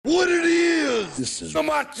This is the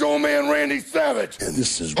Macho Man Randy Savage. And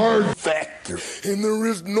this is Hard Factor. And there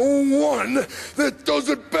is no one that does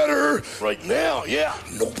it better. Right now, yeah.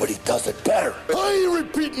 Nobody does it better. I ain't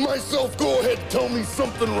repeating myself. Go ahead, tell me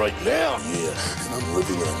something right now. Yeah, and I'm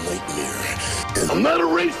living in a nightmare. And I'm not a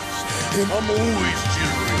racist. And I'm always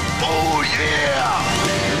cheering. Oh, yeah!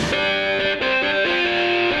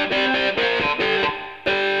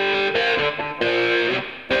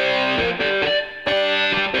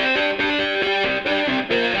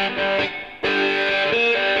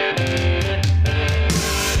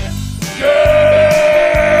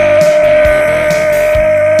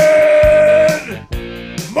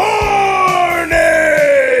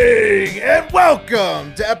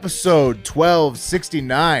 Welcome to episode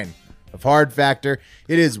 1269 of Hard Factor.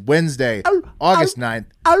 It is Wednesday, August 9th,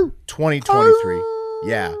 2023.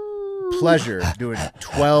 Yeah, pleasure doing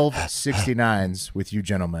 1269s with you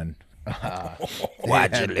gentlemen.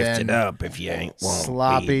 Why'd you lift it up if you ain't want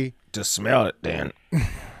sloppy to smell it then?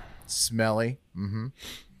 Smelly.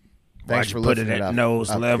 Thanks for put it at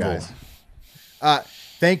nose level. Guys.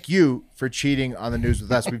 Thank you for cheating on the news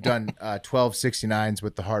with us. We've done 1269s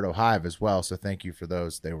with the Hardo Hive as well, so thank you for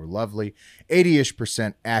those. They were lovely.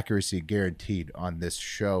 80-ish% accuracy guaranteed on this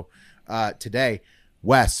show. Today,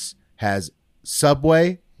 Wes has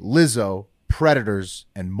Subway, Lizzo, Predators,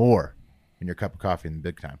 and more in your cup of coffee in the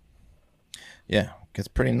big time. Yeah, it gets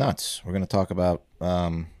pretty nuts. We're going to talk about,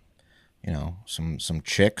 some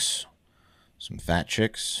chicks, some fat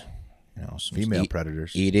chicks. Some female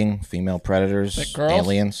predators. Eating, female predators, thick girls.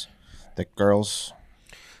 Aliens, thick girls.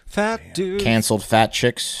 Fat dudes. Canceled fat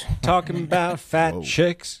chicks. Talking about fat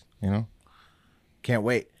chicks. Can't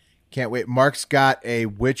wait. Mark's got a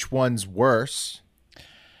which one's worse.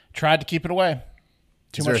 Tried to keep it away.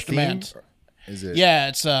 Too much demand. Is it? Yeah,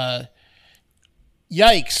 it's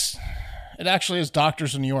yikes. It actually is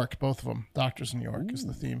Doctors in New York, both of them. Doctors in New York is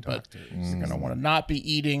the theme, but you're going to want to not be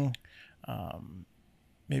eating.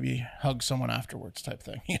 Maybe hug someone afterwards type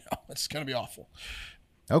thing. It's going to be awful.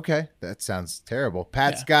 Okay, that sounds terrible.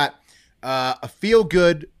 Pat's got a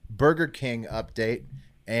feel-good Burger King update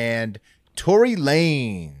and Tory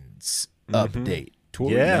Lanez update.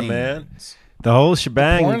 Tory Lanez. Man. The whole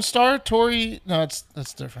shebang. Porn star? Tory? No,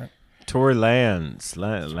 that's different. Tory Lanez.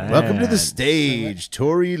 Welcome to the stage,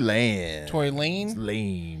 Tory Lanez. Tory Lane?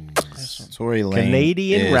 Tory Lanez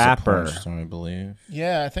Canadian is rapper. A porn star, I believe.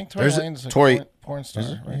 Yeah, I think Tory Lane is a porn star.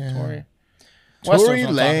 Right? Yeah. Tory. Tory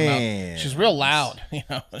Lanez. She's real loud.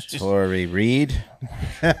 Tory Reid.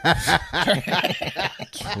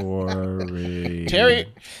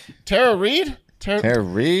 Tory. Tara Reid? Tara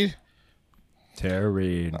Reid. Tara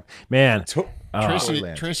Reid. Man.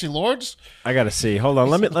 Tracy Lords? I gotta see. Hold on.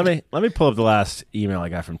 Let me pull up the last email I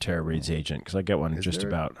got from Tara Reid's agent because I get one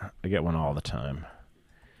I get one all the time.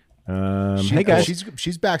 Hey guys,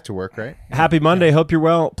 she's back to work, right? Happy Monday. Hope you're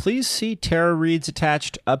well. Please see Tara Reid's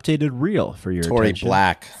attached updated reel for your Tory attention.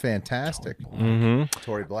 Black. Fantastic.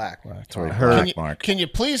 Tory Black. Tory Black. Mark. Can you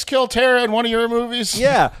please kill Tara in one of your movies?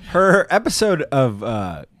 Yeah, her episode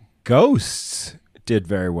of Ghosts did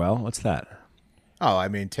very well. What's that? Oh, I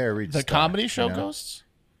mean, Tara Reid's the comedy show Ghosts?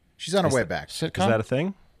 She's on her way back. Sitcom? Is that a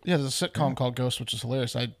thing? Yeah, there's a sitcom called Ghosts, which is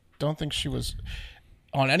hilarious. I don't think she was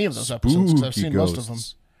on any of those episodes because I've seen most of them.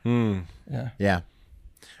 Yeah.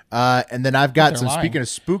 And then I've got some, lying.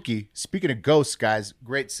 speaking of ghosts, guys,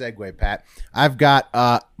 great segue, Pat. I've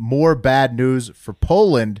got more bad news for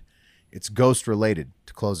Poland. It's ghost related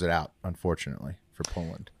to close it out, unfortunately, for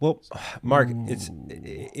Poland. Well, Mark, it's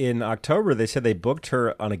in October. They said they booked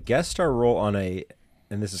her on a guest star role on and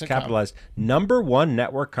this is capitalized, #1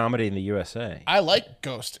 network comedy in the USA. I like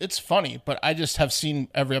Ghost. It's funny, but I just have seen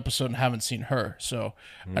every episode and haven't seen her, so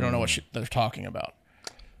I don't know what they're talking about.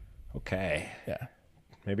 Okay. Yeah.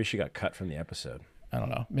 Maybe she got cut from the episode. I don't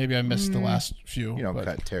know. Maybe I missed the last few. You don't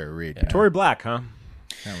cut Tara Reid. Yeah. Tory Black, huh?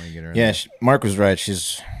 Yeah, Mark was right.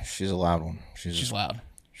 She's a loud one. She's loud.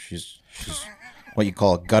 She's what you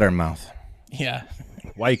call a gutter mouth. Yeah.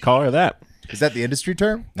 Why you call her that? Is that the industry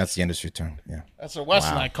term? That's the industry term. Yeah. That's what Wes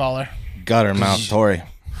and I call her. Gutter mouth Tory.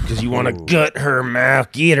 Because you want to gut her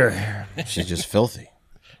mouth, get her. She's just filthy.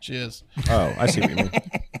 She is. Oh, I see what you mean.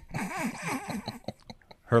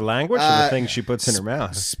 Her language or the things she puts in her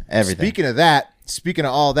mouth? Everything. Speaking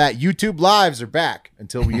of all that, YouTube Lives are back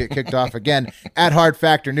until we get kicked off again at Hard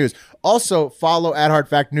Factor News. Also, follow at Hard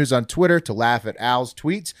Factor News on Twitter to laugh at Al's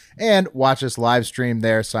tweets and watch us live stream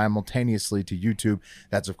there simultaneously to YouTube.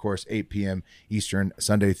 That's, of course, 8 p.m. Eastern,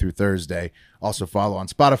 Sunday through Thursday. Also follow on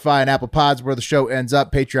Spotify and Apple Pods where the show ends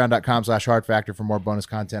up. Patreon.com/Hard Factor for more bonus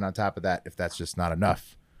content on top of that, if that's just not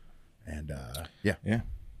enough. And, yeah.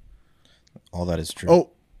 All that is true.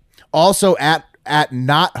 Oh, also at at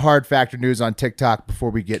Not Hard Factor News on TikTok before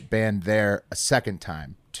we get banned there a second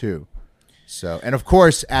time too. So, and of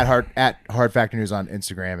course at Hard Factor News on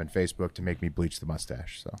Instagram and Facebook to make me bleach the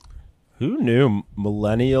mustache. So, who knew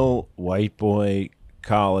millennial white boy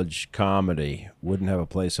college comedy wouldn't have a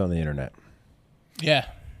place on the internet? Yeah.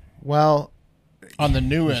 Well, on the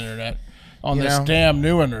new internet, on this damn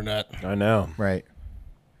new internet. I know, right?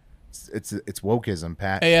 It's wokeism,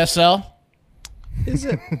 Pat. ASL. Is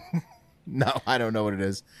it? No, I don't know what it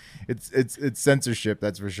is. It's censorship,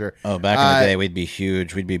 that's for sure. Oh, back in the day, we'd be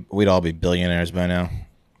huge. We'd all be billionaires by now.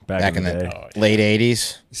 Back in the day. Late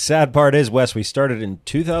 80s. Sad part is, Wes, we started in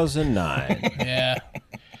 2009. Yeah.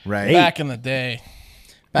 Right. Back in the day.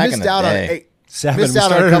 Missed out on it. We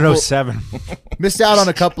started in 07. Missed out on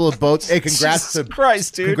a couple of boats. Hey, congrats to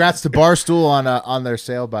Christ, dude. Congrats to Barstool on their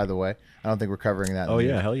sale, by the way. I don't think we're covering that. Oh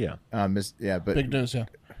yeah, hell yeah. But big news, yeah.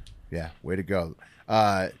 Yeah, way to go.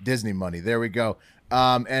 Disney money. There we go.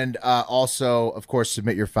 And also, of course,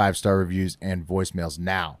 submit your 5-star reviews and voicemails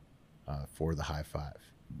now for the high five.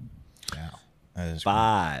 Now.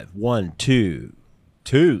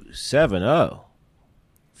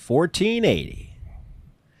 512-270-1480.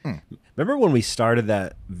 Remember when we started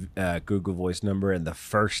that Google Voice number and the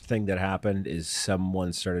first thing that happened is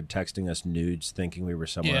someone started texting us nudes thinking we were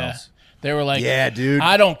someone else? They were like, yeah, dude.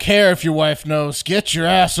 I don't care if your wife knows. Get your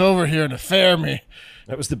ass over here and affair me.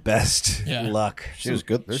 That was the best luck. She was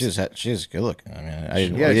good. She was good looking. I mean, I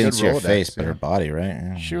had didn't good see her Rolodex, face, but her body, right?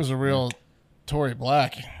 Yeah. She was a real Tory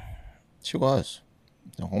Black. She was.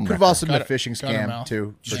 Could have also been a phishing scam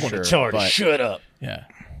too, for sure. Tell her to shut up. Yeah.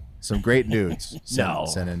 Some great nudes No.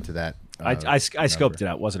 sent into that. I scoped it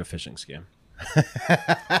out. It wasn't a phishing scam.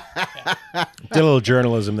 Did a little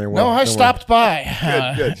journalism there. No, I stopped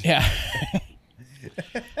by. Good. Yeah.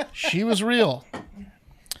 She was real.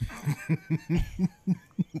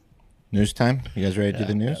 News time? You guys ready to do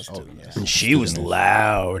the news? And she was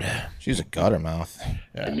loud. She was a gutter mouth.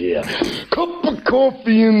 Yeah. Cup of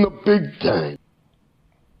coffee in the big time.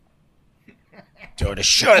 Tell her to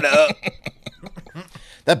shut up.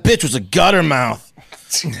 That bitch was a gutter mouth.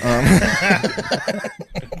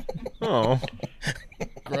 Oh.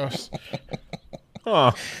 Gross.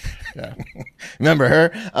 Oh. Yeah. Remember her?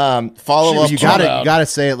 Follow up. You gotta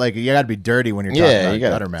say it like you gotta be dirty when you're talking about you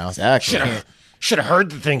gotta, gutter mouth. Exactly. Should have heard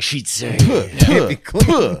the thing she'd say.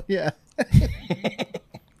 Yeah.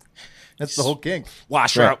 That's the whole kink.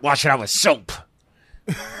 Wash it out with soap.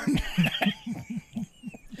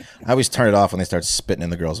 I always turn it off when they start spitting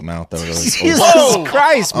in the girl's mouth. That really Jesus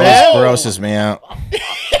Christ, man. Always grosses me out.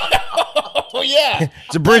 Oh, yeah.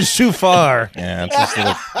 It's a bridge too far. Yeah, it's just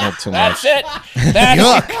a little too much. That's it.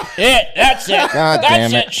 That's it. That's it. God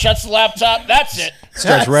damn That's it. Shuts the laptop. That's it.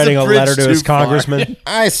 Starts writing a letter to his congressman.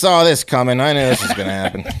 I saw this coming. I knew this was going to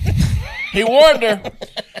happen. He warned her.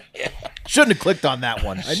 Shouldn't have clicked on that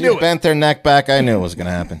one. I She knew it. bent their neck back. I knew it was going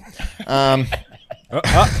to happen.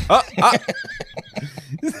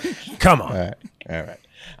 Come on. All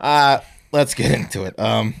right. Let's get into it.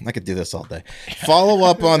 I could do this all day. Follow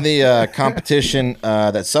up on the competition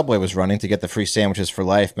that Subway was running to get the free sandwiches for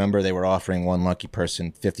life. Remember, they were offering one lucky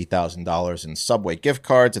person $50,000 in Subway gift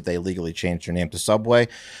cards if they legally changed their name to Subway.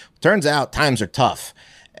 Turns out times are tough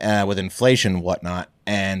with inflation and whatnot,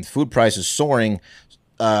 and food prices soaring.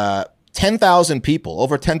 10,000 people,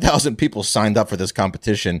 over 10,000 people signed up for this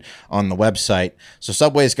competition on the website. So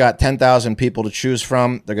Subway's got 10,000 people to choose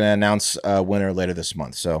from. They're going to announce a winner later this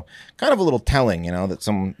month. So kind of a little telling, that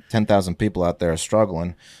some 10,000 people out there are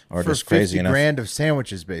struggling or For just crazy enough. $50,000 of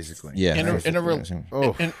sandwiches, basically. Yeah. In for a 50 grand.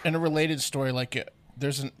 related story, like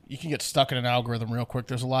you can get stuck in an algorithm real quick.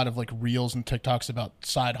 There's a lot of like reels and TikToks about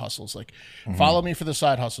side hustles. Like, follow me for the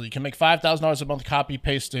side hustle. You can make $5,000 a month copy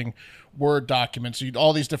pasting Word documents.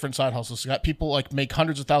 All these different side hustles. You got people like make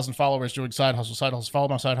hundreds of thousand followers doing side hustle. Follow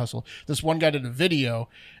my side hustle. This one guy did a video,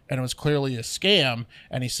 and it was clearly a scam.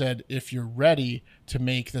 And he said, if you're ready to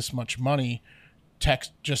make this much money,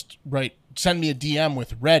 send me a DM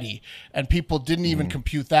with ready. And people didn't even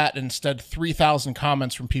compute that. Instead, 3,000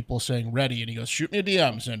 comments from people saying ready. And he goes, shoot me a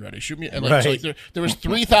DM saying ready. Shoot me. And there was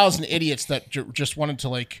 3,000 idiots that just wanted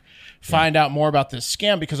to find out more about this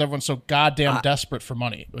scam because everyone's so goddamn desperate for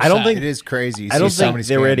money. I don't think It is crazy. I don't so think many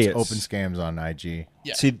they're scams, idiots. Open scams on IG.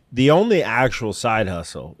 Yeah. See, the only actual side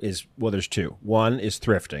hustle is, there's two. One is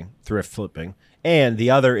thrift flipping, and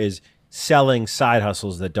the other is selling side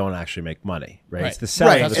hustles that don't actually make money, right? It's the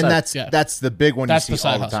selling Right, of the and side. that's the big one That's you the see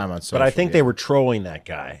all side the time hustle. on social. But I think they were trolling that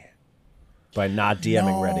guy. by not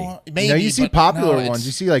DMing ready. Maybe, No, you see but popular no, ones.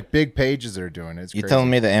 You see like big pages that are doing it. It's You crazy. telling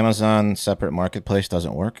me the Amazon separate marketplace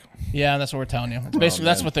doesn't work? Yeah, that's what we're telling you. Basically,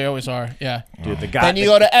 that's what they always are. Yeah. Dude, the guy. Then you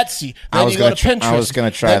go to Etsy. Then you go to Pinterest. I was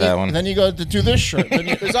gonna try then that you, one. Then you go to do this shirt. Then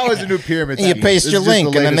you, There's always a new pyramid. You scheme. paste This your is just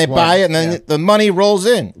link, the and then they latest buy one. it, and then the money rolls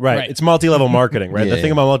in. Right. It's multi-level marketing, right? Yeah, The thing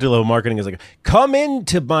yeah. about multi-level marketing is like, come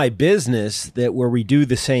into my business that where we do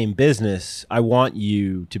the same business. I want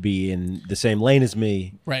you to be in the same lane as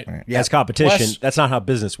me. right. As competition. Wes- That's not how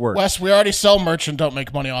business works. Wes, we already sell merch and don't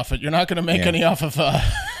make money off it. You're not going to make any off of.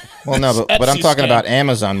 Well, no, but I'm Etsy talking scam. about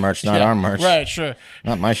Amazon merch, not our merch. Right. Sure.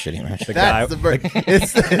 Not my shitty merch. That's the bird.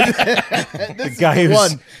 It's the guy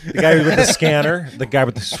who's the guy with the scanner, the guy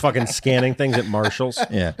with the fucking scanning things at Marshalls.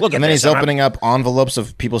 Yeah. Look at and then this, he's opening up envelopes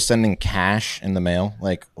of people sending cash in the mail.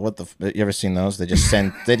 Like, what the? You ever seen those? They just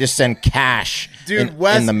send cash Dude,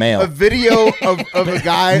 Wes, in the mail. a video of a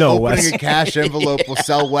guy No, opening Wes. a cash envelope will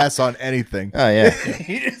sell Wes on anything. Oh yeah.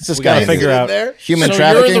 It's this We gotta guy figure out. There. human So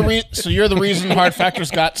trafficking. you're the reason Hard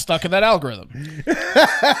Factors got stuck in that algorithm.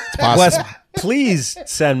 It's possible. Wes, please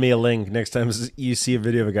send me a link next time you see a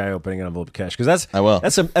video of a guy opening an envelope of cash, because I will.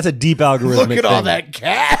 That's a deep algorithmic Look at all thing. that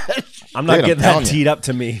cash. I'm not Dude, I'm getting telling that you. teed up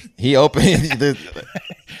to me. He opened.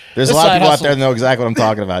 There's a lot of side people out hustle- there that know exactly what I'm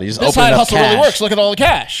talking about. He's This opening side up hustle cash. really works. Look at all the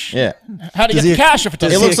cash. Yeah. How do you Does get he- the cash if it It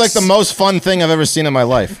doesn't? looks like the most fun thing I've ever seen in my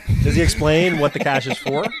life. Does he explain what the cash is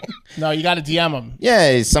for? No, you got to DM him.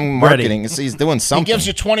 Yeah, he's some marketing. He's doing something. He gives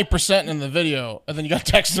you 20% in the video, and then you got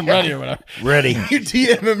to text him ready or whatever. Ready. You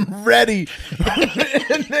DM him ready.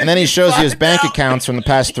 and then he shows you his bank accounts from the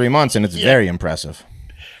past 3 months, and it's very impressive.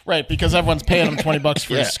 Right, because everyone's paying him $20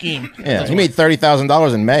 for his scheme. Yeah, he made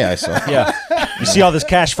 $30,000 in May. I saw. Yeah. You see all this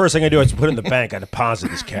cash, first thing I do is put it in the bank. I deposit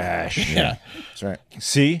this cash. Yeah. That's right.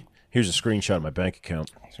 See? Here's a screenshot of my bank account.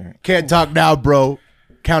 Can't talk now, bro.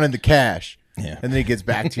 Counting the cash. Yeah. And then he gets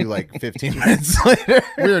back to you like 15 minutes later.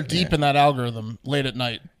 We're deep in that algorithm late at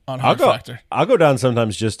night on Hard Factor. I'll go down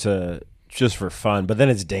sometimes just for fun, but then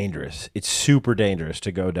it's dangerous. It's super dangerous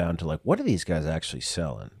to go down to like, what are these guys actually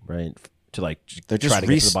selling, right? To like They're try just to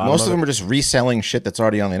get to the bottom most of it. them are just reselling shit that's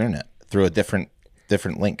already on the internet through a different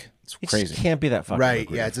link. It's It crazy. just can't be that fucking Right.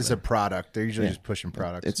 lucrative, Yeah. It's just a product. They're usually just pushing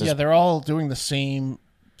products. It's Yeah, just, they're all doing the same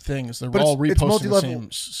things. They're But all it's reposting the multi-level-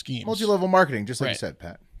 same schemes. multi-level marketing, just like you Right. said,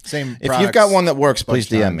 Pat. Same. if you've got one that works, please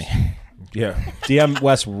DM me. Yeah. DM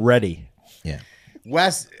Wes ready. Yeah.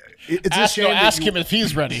 Wes, it's a Ask, shame. that ask you- him if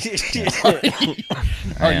he's ready.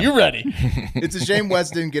 Are you ready? It's a shame Wes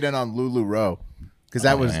didn't get in on Lulu Row because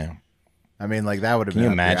that was. man. I mean, like that would have Can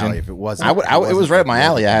been you up your imagine? alley if it wasn't. I would. It was right up my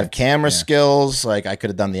alley. I had camera Yeah. skills. Like I could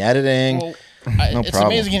have done the editing. Well, No it's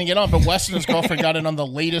problem. amazing he can get on, but Wes and his girlfriend got in on the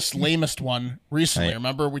lamest one recently. Right.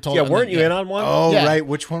 Remember we told Yeah, them weren't that- you in on one? Oh Yeah. right,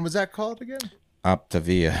 which one was that called again?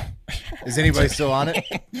 Optavia. Is anybody still on it?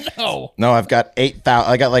 No. No, I've got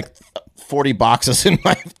 8,000. I got like 40 boxes in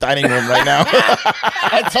my dining room right now.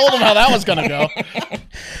 I told him how that was going to go.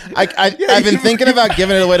 I've been thinking about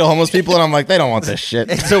giving it away to homeless people, and I'm like, they don't want this shit.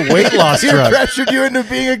 It's a weight loss He drug. pressured you into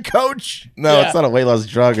being a coach. No, Yeah. it's not a weight loss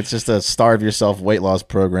drug. It's just a starve yourself weight loss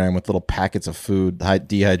program with little packets of food,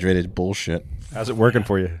 dehydrated bullshit. How's it working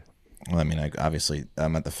for you? Well, I mean, obviously,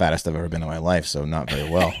 I'm at the fattest I've ever been in my life, so not very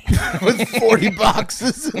well. With 40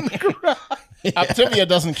 boxes in the garage. Optivia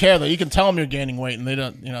doesn't care though. You can tell them you're gaining weight, and they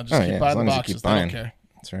don't. Just Oh, keep yeah, as buying the long as you boxes. keep They don't buying. care.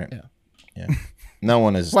 That's right. Yeah. Yeah. No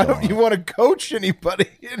one is. Why still don't on you it. want to coach anybody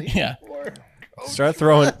anymore? Yeah. Start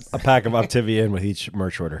throwing a pack of Optivia in with each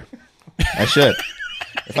merch order. I should.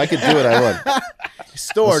 If I could do it, I would.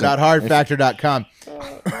 Store.hardfactor.com.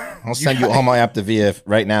 I'll send you all my Optavia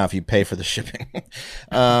right now if you pay for the shipping.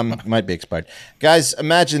 Might be expired. Guys,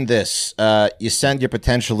 imagine this. You send your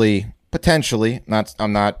potentially,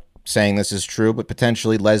 I'm not saying this is true, but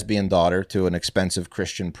potentially lesbian daughter to an expensive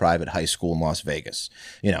Christian private high school in Las Vegas.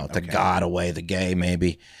 To God away the gay,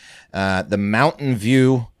 maybe. The Mountain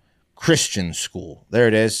View Christian School. There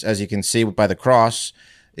it is. As you can see by the cross,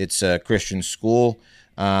 it's a Christian school.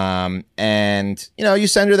 And you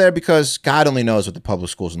send her there because God only knows what the public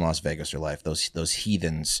schools in Las Vegas are like, those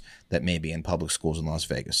heathens that may be in public schools in Las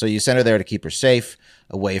Vegas. So you send her there to keep her safe,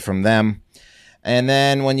 away from them. And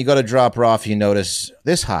then when you go to drop her off, you notice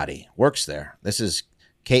this hottie works there. This is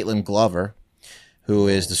Caitlin Glover, who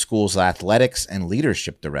is the school's athletics and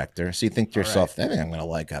leadership director. So you think to yourself, I think I'm going to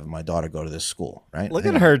like having my daughter go to this school, right? Look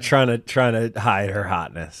at her trying to hide her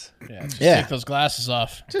hotness. Yeah. Just Yeah. take those glasses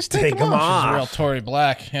off. Just Take them She's a off. real Tory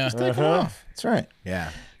Black. Yeah. Take them off. That's right. Yeah.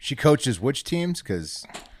 She coaches which teams? Because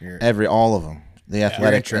you're. All of them. The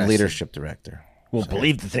athletic interesting. and leadership director. Won't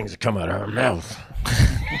believe the things that come out of her mouth.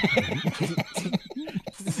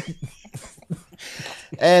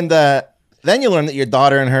 And then you learn that your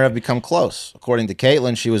daughter and her have become close. According to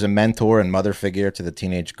Caitlin, she was a mentor and mother figure to the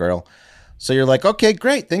teenage girl. So you're like, okay,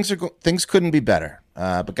 great. Things couldn't be better.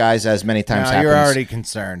 But guys, as many times happens, you're already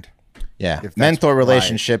concerned. Yeah, mentor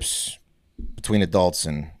relationships between adults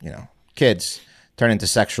and kids turn into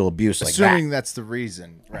sexual abuse. Assuming that's the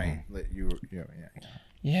reason, right?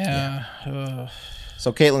 Yeah.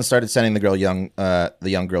 So Caitlin started sending the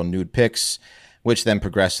young girl nude pics, which then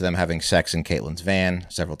progressed to them having sex in Caitlin's van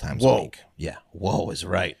several times a week. Yeah, whoa is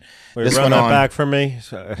right. Wait, this run that back for me.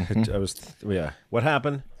 I was What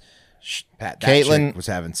happened? Caitlin was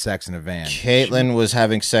having sex in a van. Caitlin was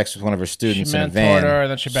having sex with one of her students in a van. Her, and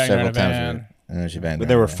then she banged her in a van. And then she banged her. But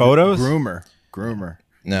there were photos. Groomer.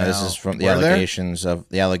 No, this is from the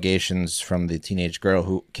allegations from the teenage girl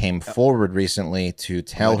who came forward recently to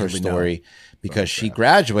tell her story because she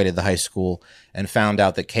graduated the high school and found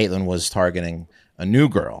out that Caitlin was targeting a new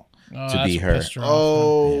girl to be her.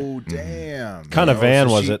 Damn! What kind of van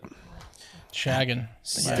was it? Shagging.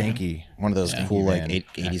 Stinky. One of those cool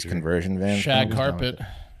 80s conversion vans. Shag carpet.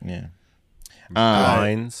 Yeah.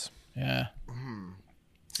 Blinds. Yeah.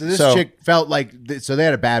 So this chick felt like so they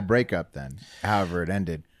had a bad breakup then. However, it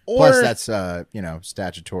ended. Plus, that's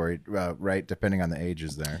statutory, right? Depending on the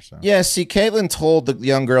ages there. So yeah. See, Caitlin told the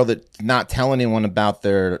young girl that not tell anyone about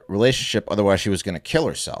their relationship, otherwise she was going to kill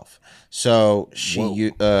herself. So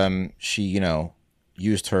she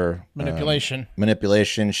used her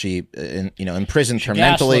manipulation. She imprisoned her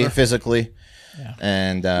mentally, physically. Yeah.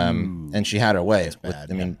 And she had her way.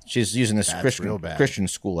 She's using this Christian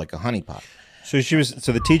school like a honeypot. So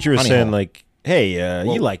the teacher was saying like, "Hey,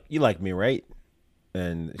 you like me, right?"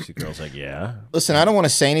 And the girl's like, "Yeah." Listen, I don't want to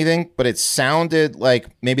say anything, but it sounded like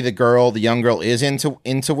maybe the young girl is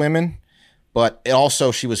into women, but it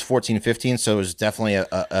also she was 14, 15, so it was definitely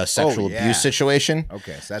a sexual abuse situation.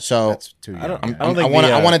 Okay, so that's too young.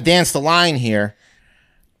 I want to dance the line here.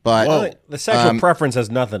 But the sexual preference has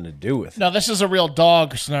nothing to do with it. No, this is a real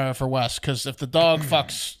dog scenario for Wes, because if the dog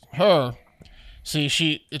fucks her,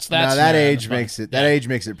 it's that. That age makes it. That age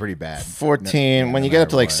makes it pretty bad. 14. When you get up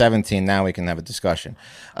to like 17, now we can have a discussion.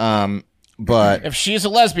 But if she's a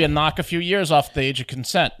lesbian, knock a few years off the age of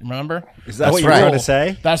consent. Remember? Is that what you're trying to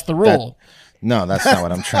say? That's the rule. No, that's not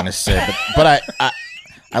what I'm trying to say. But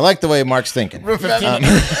I like the way Mark's thinking. There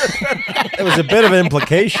was a bit of an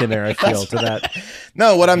implication there, I feel, to that.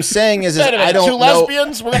 No, what I'm saying is I don't know. Two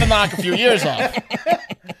lesbians, we're going to knock a few years off.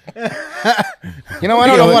 I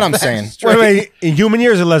don't know what I'm saying. Wait, in human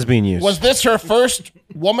years or lesbian years? Was this her first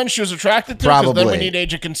woman she was attracted to? Probably. Then we need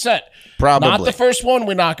age of consent. Probably. Not the first one,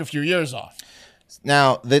 we knock a few years off.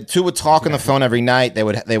 Now, the two would talk on the phone every night. They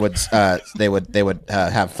would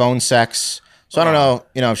have phone sex. So I don't know,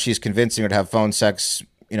 if she's convincing her to have phone sex.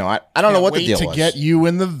 I don't know what the deal was. To get you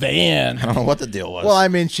in the van. I don't know what the deal was. Well, I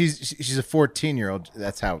mean, she's a 14-year-old.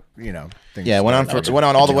 That's how things. Yeah, it went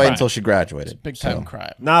on all the way until she graduated. Big time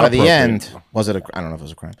crime. By the end, was it? I don't know if it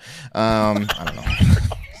was a crime. I don't know.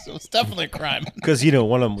 So it's definitely a crime. Because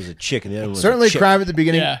one of them was a chick and the other one was certainly a chick. Crime at the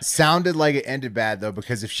beginning. Yeah. Sounded like it ended bad though,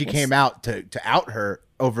 because if she came out to out her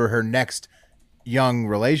over her next young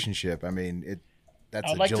relationship, I mean, that's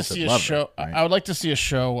I would like to see a show. Right? I would like to see a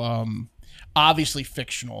show. Obviously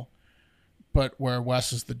fictional, but where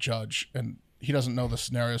Wes is the judge and he doesn't know the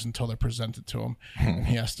scenarios until they're presented to him, and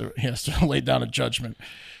he has to lay down a judgment.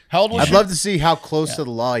 How old was she? I'd love to see how close to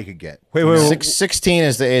the law he could get. Wait. 16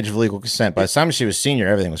 is the age of legal consent. By the time she was senior,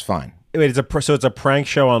 everything was fine. Wait, so it's a prank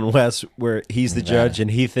show on Wes where he's the judge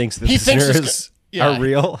and he thinks the scenarios are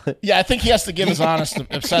real? Yeah, I think he has to give his honest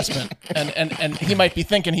assessment, and he might be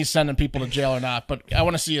thinking he's sending people to jail or not, but I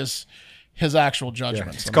want to see his actual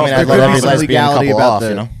judgments. Yeah. I'd let every lesbian couple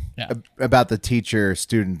off, about the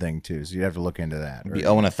teacher-student thing too, so you have to look into that. It'd be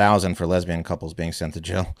owing 1,000 for lesbian couples being sent to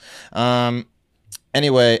jail.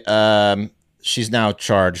 Anyway, she's now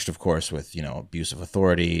charged, of course, with abuse of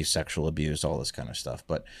authority, sexual abuse, all this kind of stuff.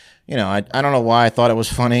 But I don't know why I thought it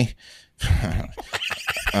was funny.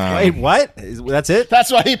 Wait, what? That's it?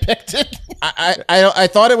 That's why he picked it. I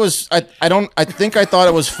thought it was. I think I thought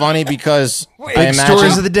it was funny because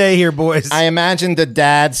stories of the day here, boys. I imagined the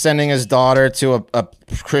dad sending his daughter to a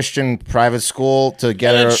Christian private school to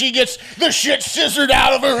get her. And she gets the shit scissored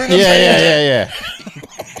out of her. Yeah.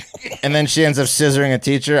 And then she ends up scissoring a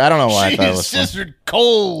teacher. I don't know why I thought it was scissored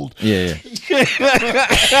cold. Yeah.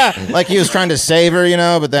 Like he was trying to save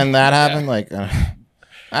her, but then that happened. Like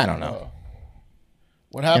I don't know.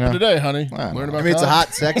 What happened today, honey? Learn about it's a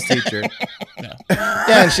hot sex teacher. Yeah,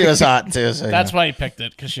 and she was hot too. So, that's why he picked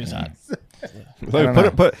it, because she's hot. Put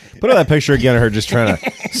on that picture again of her just trying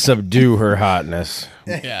to subdue her hotness.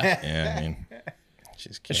 Yeah. Yeah, I mean,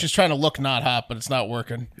 She's trying to look not hot, but it's not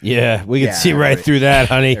working. Yeah, we can see right through that,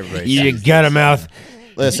 honey. You got a mouth.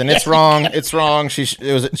 Listen, it's wrong. It's wrong. She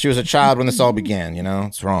was a child when this all began. You know,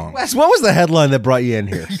 it's wrong. Wes, what was the headline that brought you in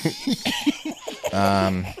here?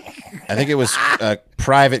 I think it was a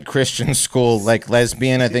private Christian school, like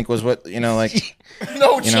lesbian. I think was what like.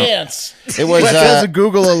 No chance. It was. There's a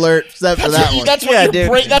Google alert set for that one.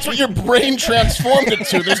 That's what your brain transformed it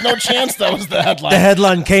to. There's no chance that was the headline. The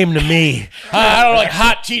headline came to me. I don't know, like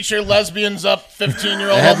hot teacher, lesbians up,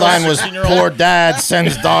 15-year-old. The headline was poor dad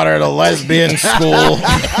sends daughter to lesbian school.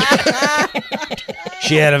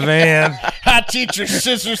 She had a van. Hot teacher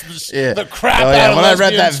scissors the crap out of when I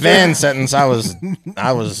read that lesbians. van sentence, I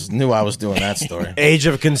knew I was doing that story. Age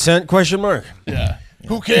of consent? ? Yeah.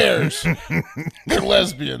 Who cares? They're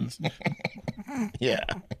lesbians. Yeah.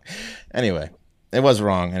 Anyway, it was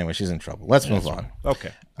wrong. Anyway, she's in trouble. Let's move on.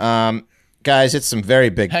 Okay. Guys, it's some very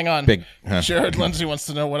big. Hang on. Big. Jared Lindsay wants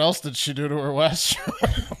to know what else did she do to her Wes?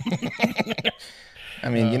 I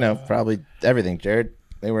mean, probably everything, Jared.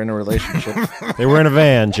 They were in a relationship. They were in a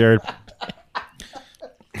van, Jared.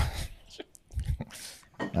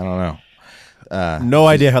 I don't know. No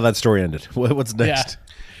idea how that story ended. What's next?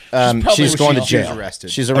 She's going to She's jail.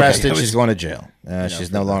 arrested. She's arrested. She's going to jail.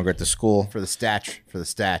 She's no longer at the school. For the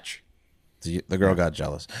statch. The girl got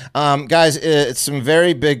jealous. Guys, it's some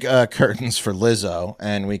very big curtains for Lizzo,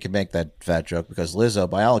 and we can make that fat joke because Lizzo,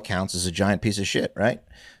 by all accounts, is a giant piece of shit, right?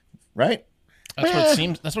 Right? That's what it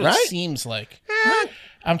seems. That's what it seems like.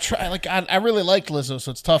 I'm trying. Like I really like Lizzo,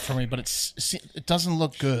 so it's tough for me. But it doesn't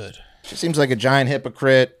look good. She seems like a giant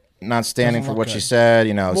hypocrite, not standing for what she said.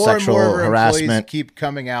 More sexual and more harassment. Keep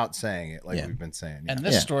coming out saying it, like we've been saying. And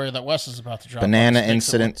this story that Wes is about to drop, Banana makes it look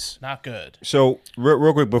incidents. not good. So,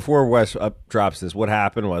 real quick, before Wes drops this, what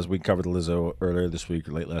happened was we covered Lizzo earlier this week,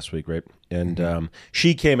 or late last week, right? And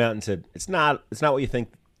she came out and said, it's not what you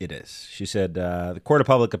think it is. She said, the court of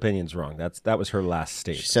public opinion's wrong. That was her last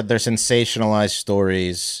statement. She said they're sensationalized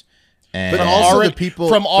stories. And But also the people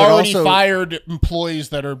from but already also- fired employees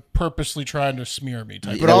that are purposely trying to smear me.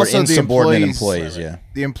 Type But that were also the insubordinate employees, yeah.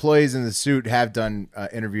 the employees in the suit have done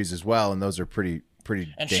interviews as well, and those are pretty. and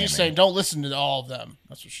damning. she's saying, don't listen to all of them.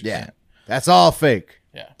 That's what she's saying. That's all fake.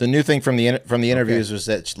 The new thing from the interviews was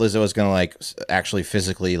that Lizzo was going to actually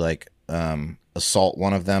physically assault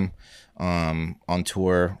one of them on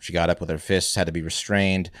tour. She got up with her fists, had to be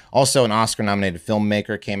restrained. Also, an Oscar-nominated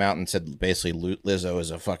filmmaker came out and said basically Lizzo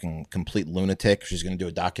is a fucking complete lunatic. She's going to do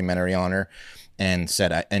a documentary on her, and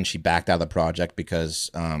she backed out of the project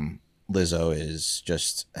because Lizzo is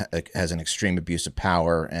just has an extreme abuse of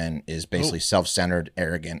power and is basically self-centered,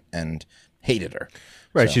 arrogant, and hated her.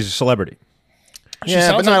 Right, she's a celebrity.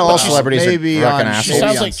 Yeah, but not all celebrities are fucking She assholes.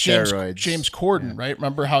 sounds like steroids. James Corden, right?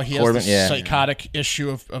 Remember how he has Corden, this psychotic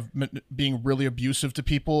issue of being really abusive to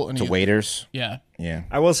people? And To waiters. Yeah. Yeah.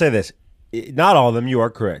 I will say this. Not all of them, you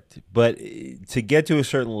are correct. But to get to a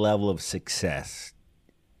certain level of success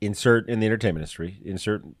in the entertainment industry,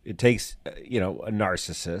 it takes a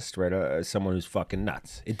narcissist, right? Someone who's fucking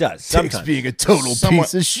nuts. It does. Takes Sometimes. being a total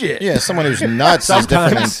piece of shit. Yeah, someone who's nuts is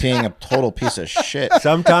different than being a total piece of shit.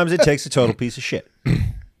 Sometimes it takes a total piece of shit.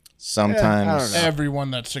 Sometimes. Everyone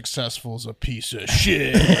that's successful is a piece of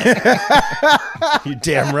shit. You're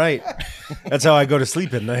damn right. That's how I go to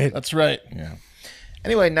sleep at night. That's right. Yeah.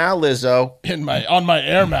 Anyway, now Lizzo. On my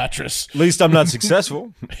air mattress. At least I'm not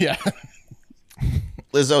successful. Yeah.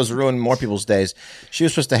 Lizzo's ruined more people's days. She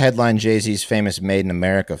was supposed to headline Jay-Z's famous Made in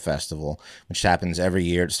America festival, which happens every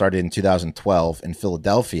year. It started in 2012 in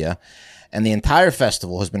Philadelphia, and the entire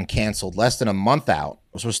festival has been canceled less than a month out.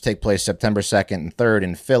 It was supposed to take place September 2nd and 3rd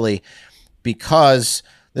in Philly because,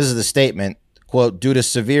 this is the statement, quote, due to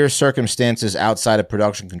severe circumstances outside of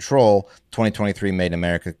production control, 2023 Made in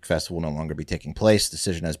America Festival will no longer be taking place. The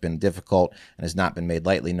decision has been difficult and has not been made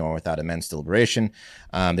lightly nor without immense deliberation.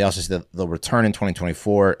 They also said that they'll return in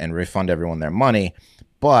 2024 and refund everyone their money,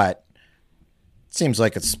 but it seems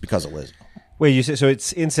like it's because of Lizzo. Wait, you say so?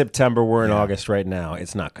 It's in September. We're in August right now.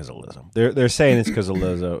 It's not because of Lizzo. They're saying it's because of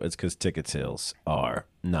Lizzo. It's because ticket sales are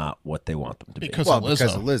not what they want them to be. Because Well, of Lizzo.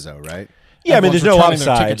 because of Lizzo, right? Yeah, I mean, there's no Everyone's returning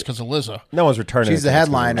their upside. tickets because of Lizzo. No one's returning. She's the their tickets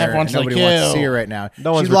 'cause of headliner. Lizzo. Everyone's Nobody like, wants to ew. see her right now.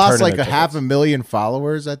 No one's She lost returning like their a half tickets. a million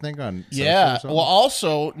followers, I think, on social Yeah. or something. Well,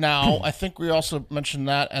 also now I think we also mentioned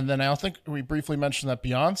that, and then I think we briefly mentioned that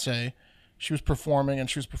Beyonce, she was performing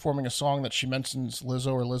a song that she mentions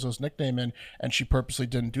Lizzo or Lizzo's nickname in, and she purposely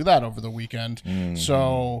didn't do that over the weekend.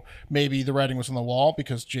 So maybe the writing was on the wall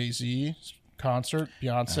because Jay-Z's concert,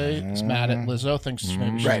 Beyonce is mad at Lizzo, thinks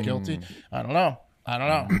maybe she's guilty. I don't know.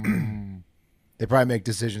 They probably make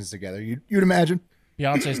decisions together. You'd imagine.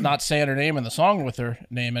 Beyonce's not saying her name in the song with her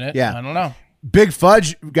name in it. Yeah. I don't know. Big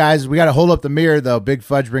Fudge, guys, we got to hold up the mirror, though. Big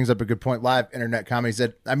Fudge brings up a good point. Live internet comedy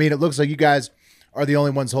said, I mean, it looks like you guys are the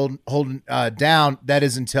only ones holding down. That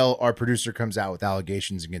is until our producer comes out with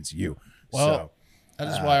allegations against you. Well, that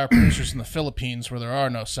is why our producer's in the Philippines, where there are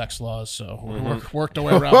no sex laws. So we worked our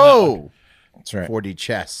way around. Whoa! That's right. 4D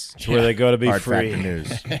chess. It's where they go to be Hard free. Factor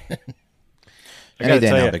News. Any day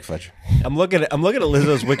tell now, you, Big Fudge. I'm looking at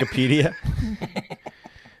Lizzo's Wikipedia.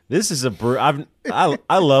 This is I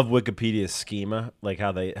love Wikipedia's schema, like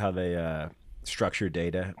how they structure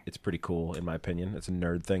data. It's pretty cool, in my opinion. It's a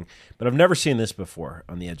nerd thing, but I've never seen this before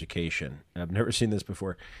on the education. I've never seen this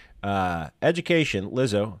before. Education,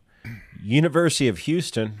 Lizzo, University of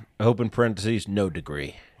Houston, open parentheses, no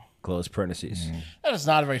degree, close parentheses. That is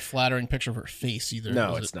not a very flattering picture of her face either.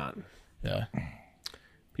 No, is it's it? not. Yeah.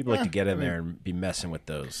 People like to get in there and be messing with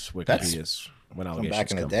those Wikipedias when allegations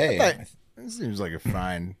Back in the come. day, This seems like a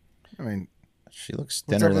fine. I mean, she looks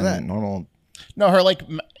What's thinner up with that? than normal. No,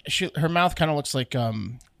 her mouth kind of looks like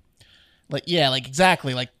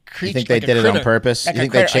exactly like creature. You think they like a did it on critter. purpose? Like You a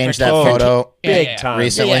think they critter- like a changed that critter. photo Big time.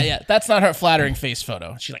 recently? Yeah. That's not her flattering face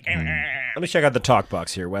photo. She's like, Let me check out the talk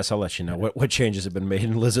box here, Wes. I'll let you know what changes have been made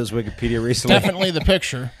in Lizzo's Wikipedia recently. definitely the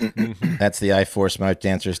picture. That's the I force mouth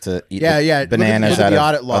dancers to eat yeah. bananas look at out the of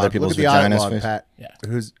audit log. other people's Look at the audit vaginas. log, face. Pat.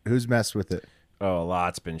 Yeah. Who's messed with it? Oh, a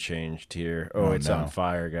lot's been changed here. Oh, it's no. on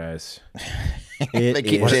fire, guys. They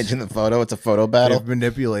keep changing the photo. It's a photo battle. They've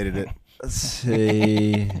manipulated it. Let's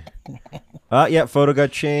see. Yeah, photo got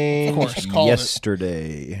changed Of course, called it.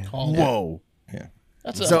 yesterday. Whoa.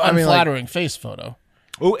 That's an So, I mean, like- unflattering face photo.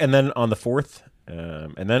 Oh, and then on the 4th,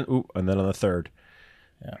 and then on the 3rd.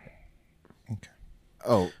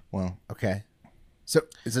 Oh, Well, okay. So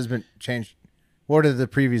this has been changed. What are the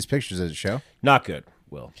previous pictures of the show? Not good,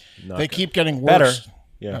 Will. Not They good. keep getting better. worse.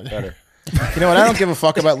 Yeah, better. you know what? I don't give a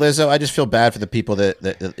fuck about Lizzo. I just feel bad for the people that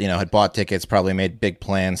had bought tickets, probably made big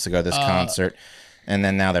plans to go to this concert, and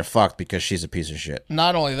then now they're fucked because she's a piece of shit.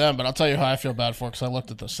 Not only them, but I'll tell you how I feel bad for, because I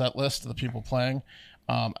looked at the set list of the people playing.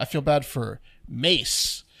 I feel bad for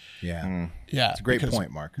Mace. Yeah. Yeah, It's a great because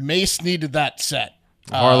point, Mark. Mace needed that set.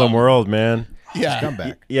 Harlem World, man. Yeah,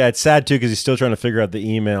 Comeback. Yeah, it's sad too because he's still trying to figure out the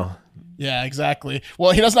email. yeah, exactly.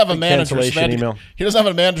 Well, he doesn't have a manager. So cancellation they had to- email. he doesn't have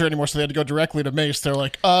a manager anymore, so they had to go directly to Mace. They're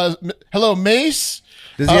like, hello, Mace.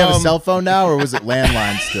 Does he have a cell phone now, or was it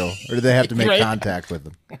landline still? Or do they have to make Right. contact with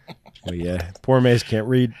him? Well, yeah, poor Mace can't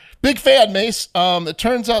read. Big fan, Mace. It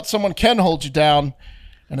turns out someone can hold you down,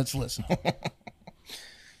 and it's Lizzo.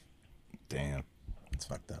 Damn, it's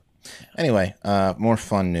fucked up. Anyway, more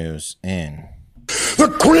fun news in The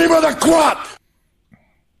cream of the crop!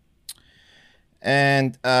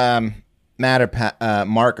 and Matter Pat,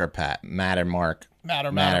 Mark or Pat, Matter Mark, Matter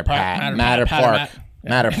Pat, Matter Matter Pat, Park, Matt.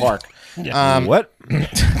 Matter Park. What?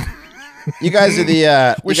 You guys are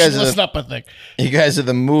the We should listen up, I think. you guys are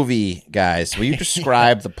the movie guys. Will you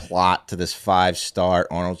describe the plot to this 5-star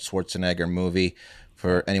Arnold Schwarzenegger movie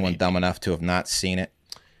for anyone dumb enough to have not seen it?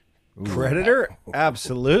 Predator?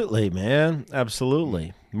 Absolutely, man.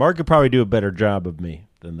 Absolutely. Mark could probably do a better job of me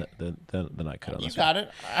than I could on You this. got it.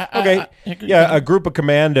 Okay. Yeah, a group of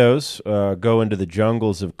commandos go into the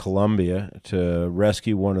jungles of Colombia to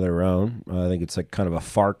rescue one of their own. I think it's like kind of a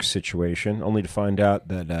FARC situation, only to find out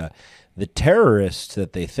that the terrorists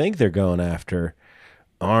that they think they're going after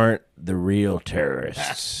aren't the real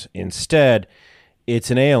terrorists. Instead,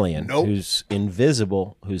 it's an alien who's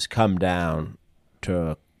invisible, who's come down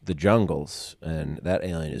to the jungles, and that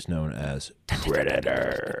alien is known as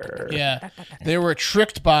Predator. Yeah, they were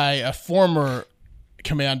tricked by a former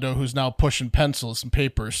commando who's now pushing pencils and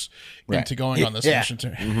papers into going on this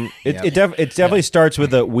mission. It definitely starts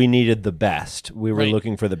with a we needed the best. We were Right.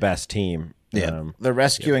 looking for the best team. Yeah, they're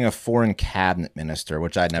rescuing a foreign cabinet minister,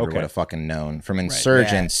 which I never would have fucking known, from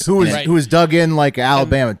insurgents. Who was Right. who was dug in like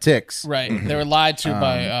Alabama ticks. Right, they were lied to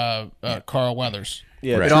by Carl Weathers.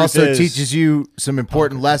 Yeah, Right. It the truth also is- teaches you some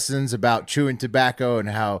important lessons about chewing tobacco and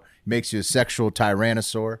how it makes you a sexual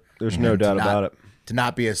tyrannosaur. There's no doubt about it. To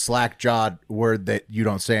not be a slack-jawed word that you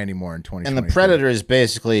don't say anymore in 2020. And the Predator is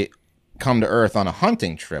basically come to Earth on a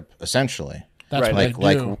hunting trip, essentially. That's Right. what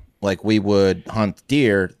Like they do. like we would hunt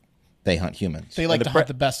deer, they hunt humans. They like to hunt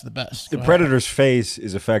the best of the best. The Go ahead. Predator's face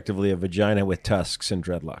is effectively a vagina with tusks and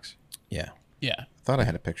dreadlocks. Yeah. Yeah, Thought I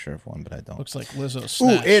had a picture of one, but I don't. looks like Lizzo. Ooh,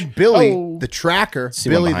 Snatch. and Billy, Oh. the tracker. See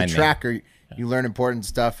one Billy, the behind me. tracker. You learn important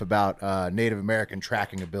stuff about Native American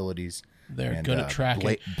tracking abilities. They're and, good at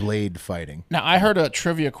tracking. blade fighting. Now, I heard a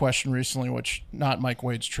trivia question recently, which not Mike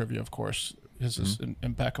Wade's trivia, of course. His is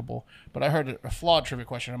impeccable. But I heard a flawed trivia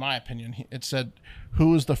question, in my opinion. It said,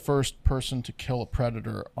 who was the first person to kill a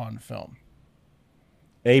predator on film?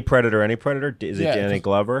 A Predator, any Predator? Is it Yeah, Danny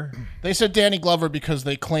Glover? They said Danny Glover because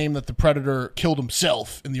they claim that the Predator killed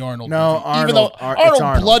himself in the Arnold No, movie. Arnold. Even though It's Arnold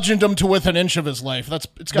Arnold. bludgeoned him to within an inch of his life.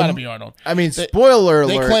 It's got to be Arnold. I mean, spoiler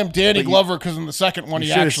They alert. claim Danny but Glover because in the second one You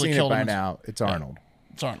he should have actually seen it killed by him. now. It's Arnold.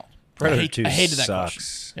 It's Arnold. Predator 2 I hated that sucks.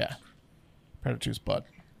 question. Yeah. Predator 2's butt.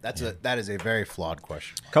 That is a very flawed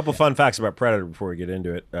question. A couple fun facts about Predator before we get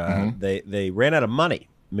into it. They ran out of money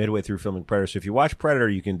midway through filming Predator. So if you watch Predator,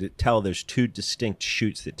 you can tell there's two distinct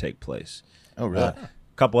shoots that take place. Oh, really? A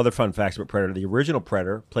couple other fun facts about Predator. The original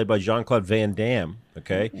Predator, played by Jean-Claude Van Damme,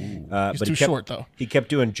 okay? He's but too short, though. He kept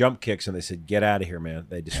doing jump kicks, and they said, get out of here, man.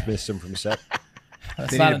 They dismissed him from set.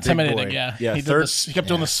 That's They not need a big intimidating, boy. yeah. Yeah, He kept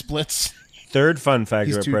doing the splits. Third fun fact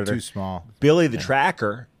He's about too Predator. small. Billy the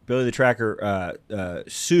Tracker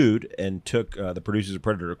sued and took the producers of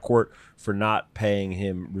Predator to court for not paying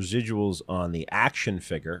him residuals on the action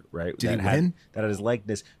figure, right? Did he that win? That had his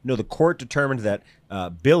likeness. No, the court determined that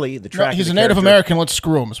Billy the No, Tracker, he's the a Native character, American. Let's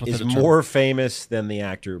screw him. Is what they is determined. more famous than the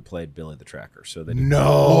actor who played Billy the Tracker. So they No.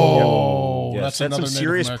 Oh, yeah, that's set another some Native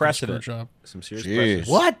serious American precedent. screw job. Some serious Jeez. precedent.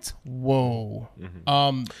 What? Whoa.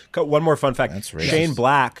 One more fun fact. That's racist. Shane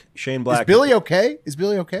Black. Is Billy okay? Is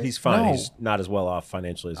Billy okay? He's fine. No. He's not as well off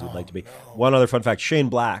financially as he'd like to be. One other fun fact: Shane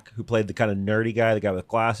Black, who played the kind of nerdy guy, the guy with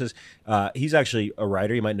glasses, he's actually a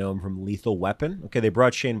writer. You might know him from Lethal Weapon. Okay, they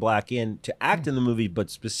brought Shane Black in to act in the movie, but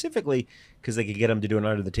specifically because they could get him to do an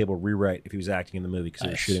under the table rewrite if he was acting in the movie because they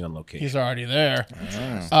were shooting on location. He's already there.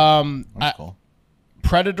 That's cool.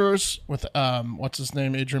 Predators with what's his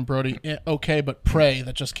name, Adrian Brody. Okay, but Prey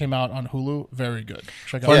that just came out on Hulu, very good.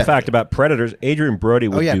 Check Fun out fact about Predators: Adrian Brody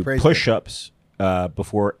would do Prey's push-ups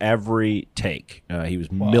before every take. He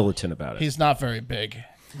was militant about it. He's not very big.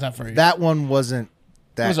 He's not very. That one wasn't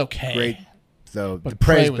that was okay. great, though. But The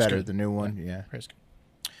Prey's Prey was better, good. the new one. Yeah. Prey's good.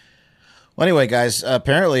 Well, anyway, guys,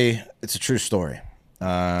 apparently it's a true story.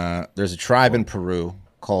 There's a tribe in Peru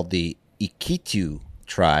called the Iquitu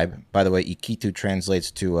tribe. By the way, Iquitu translates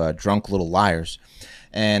to drunk little liars.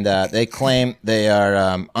 And they claim they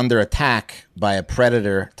are under attack by a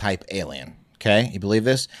predator-type alien. Okay? You believe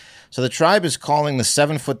this? So the tribe is calling the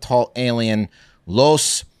 7-foot-tall alien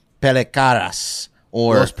Los Pelecaras,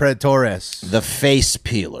 or Los Predadores. the face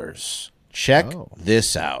peelers. Check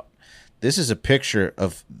this out. This is a picture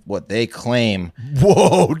of what they claim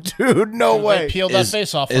Whoa, dude! No way. They peeled that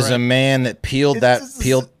face off. is a already. man that peeled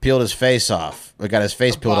peeled his face off. Or got his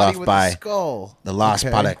face peeled Body off with by a skull. the Las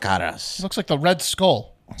Okay. Palecaras. Looks like the Red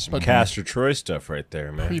Skull. But Castor Troy stuff right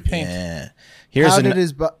there, man. pre-paint. Yeah. Here's How an, did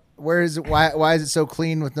his? Where is it? Why is it so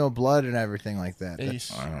clean with no blood and everything like that?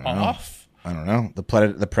 He's off. I don't know. The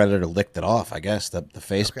predator licked it off, I guess, the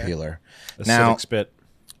face peeler. Acidic spit.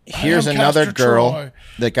 Here's I am another Castor girl Troy.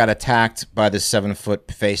 that got attacked by this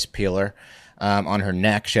 7-foot face peeler on her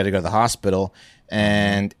neck. She had to go to the hospital.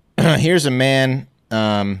 And here's a man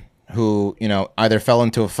who, either fell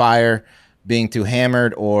into a fire being too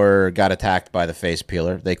hammered or got attacked by the face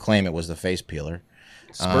peeler. They claim it was the face peeler.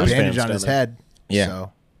 Spurs Bandage fans on down his there. head. Yeah.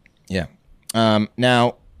 So. Yeah.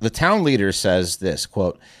 Now, the town leader says this,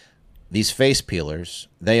 quote, "These face peelers,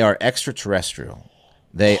 they are extraterrestrial.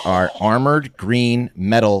 They are armored green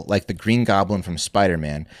metal like the Green Goblin from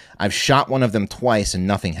Spider-Man. I've shot one of them twice and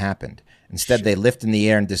nothing happened. Instead, they lift in the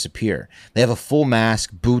air and disappear. They have a full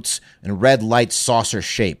mask, boots, and red light saucer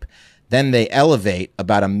shape. Then they elevate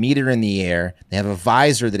about a meter in the air. They have a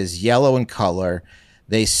visor that is yellow in color.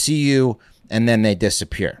 They see you, and then they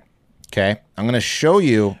disappear." Okay? I'm going to show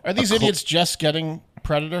you. Are these idiots just getting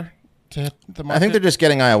Predator to hit the market? I think they're just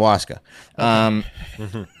getting ayahuasca.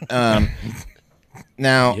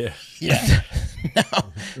 Now, Yeah.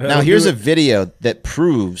 now here's a video that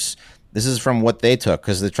proves this is from what they took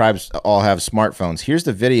because the tribes all have smartphones. Here's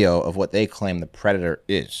the video of what they claim the predator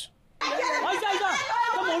is.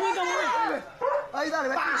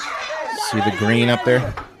 See the green up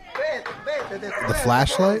there? The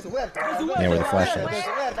flashlight Yeah, where the flashlight is.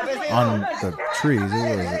 on the trees. It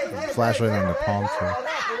was a flashlight on the palm tree.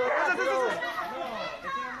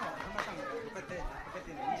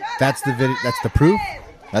 That's the video. That's the proof.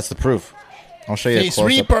 That's the proof. I'll show you a Face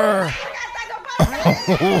close-up. Reaper.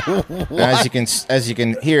 As you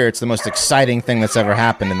can hear, it's the most exciting thing that's ever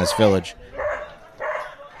happened in this village.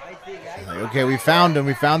 Okay, we found him.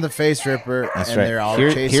 We found the face ripper. That's and right. They're all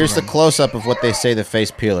chasing Here's the him. close-up of what they say the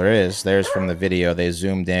face peeler is. There's from the video. They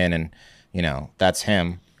zoomed in, and that's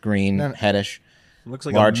him, green, headish. Looks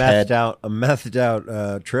like large a head. methed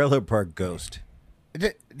out trailer park ghost.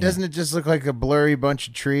 Doesn't it just look like a blurry bunch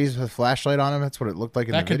of trees with a flashlight on them? That's what it looked like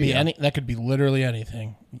in That the could be video. any. That could be literally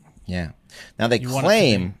anything. Yeah. Now they want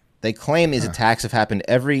it to claim these attacks have happened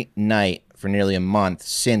every night for nearly a month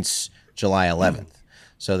since July 11th.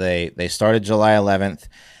 So they started July 11th,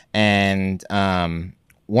 and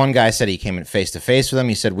one guy said he came in face to face with them.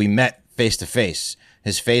 He said, "We met face to face.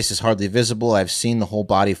 His face is hardly visible. I've seen the whole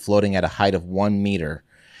body floating at a height of 1 meter."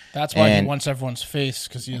 That's why he wants everyone's face,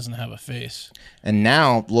 because he doesn't have a face. And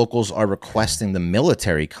now locals are requesting the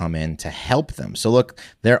military come in to help them. So look,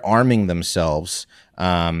 they're arming themselves.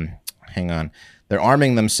 Hang on. They're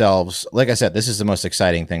arming themselves. Like I said, this is the most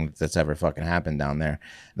exciting thing that's ever fucking happened down there.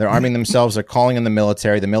 They're arming themselves. They're calling in the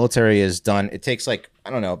military. The military is done. It takes like, I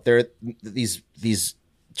don't know. These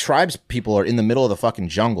tribes people are in the middle of the fucking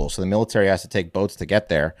jungle. So the military has to take boats to get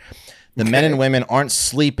there. The men and women aren't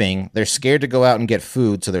sleeping. They're scared to go out and get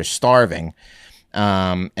food, so they're starving.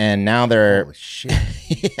 And now they're Holy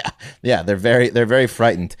shit. yeah, they're very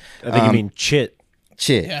frightened. I think you mean chit.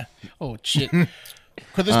 Chit. Yeah. Oh, shit.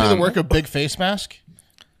 Could this be the work of Big Face Mask?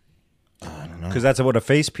 Because that's what a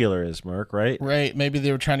face peeler is, Mark, right? Right. Maybe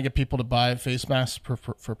they were trying to get people to buy face masks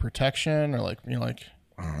for protection, or like, you know, like.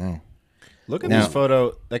 I don't know. Look at Now- this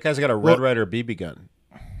photo. That guy's got a Red Ryder BB gun.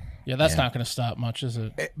 Yeah, that's not going to stop much, is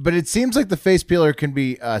it? But it seems like the face peeler can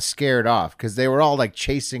be scared off because they were all like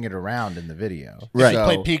chasing it around in the video. Right. So-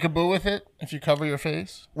 Play peekaboo with it if you cover your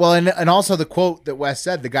face. well, and also the quote that Wes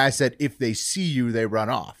said, the guy said, if they see you, they run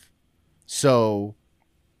off. So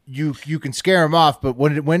you can scare them off, but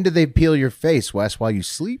when do they peel your face, Wes, while you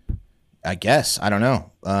sleep? I guess. I don't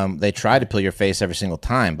know. They try to peel your face every single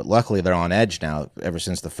time, but luckily they're on edge now ever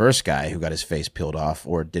since the first guy who got his face peeled off,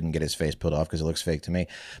 or didn't get his face peeled off because it looks fake to me.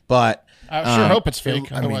 But I sure hope it's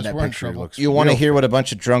fake. I mean, Otherwise, that we're in picture trouble. looks you want to real. hear what a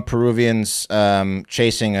bunch of drunk Peruvians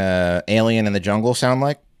chasing a alien in the jungle sound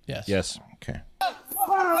like? Yes. Yes. Okay.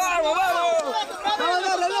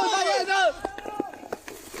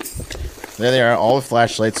 There they are, all with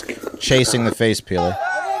flashlights, chasing the face peeler.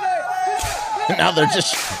 Now they're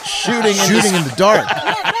just shooting in the dark.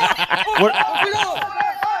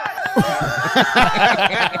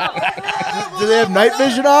 Do they have night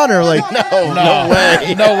vision on, or like No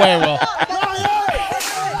way. No way, Will.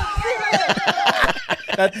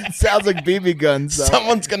 that sounds like BB guns? Though.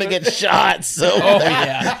 Someone's gonna get shot. So Oh,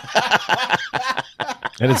 yeah.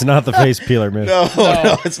 And it's not the face peeler, man. no,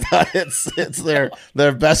 it's not. It's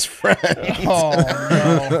their best friend. Oh,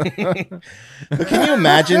 no. But can you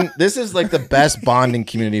imagine? This is like the best bonding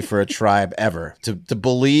community for a tribe ever. To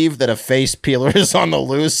believe that a face peeler is on the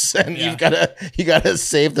loose, and you gotta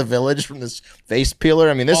save the village from this face peeler.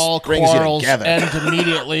 I mean, this All brings you quarrels together. end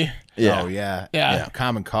immediately. Yeah. Oh yeah, Yeah.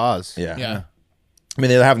 Common cause. Yeah. Yeah. I mean,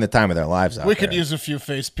 they're having the time of their lives out We there. could use a few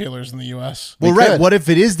face peelers in the U.S. Well, We right. could. What if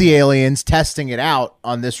it is the aliens testing it out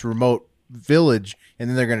on this remote village, and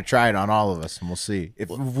then they're going to try it on all of us, and we'll see. If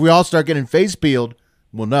we all start getting face peeled,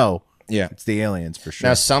 we'll know. Yeah. It's the aliens for sure.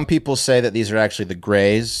 Now, some people say that these are actually the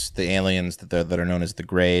Greys, the aliens that are known as the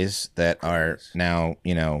Greys, that are now,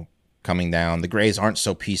 coming down. The Greys aren't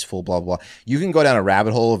so peaceful, blah, blah. You can go down a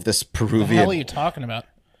rabbit hole of this What the hell are Peruvian. you talking about?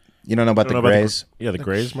 You don't know about I the don't know about Greys? the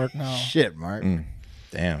Grays, Mark. No. Shit, Mark.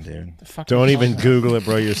 Damn, dude. The fuck Don't are you even talking Google it,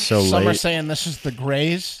 bro. You're so about? Some are late. saying this is the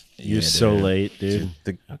Greys. You're so late, dude.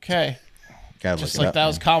 Okay. Gotta Just look it like up, that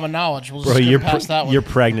was man. common knowledge. We'll Bro, just you're skip past that one. your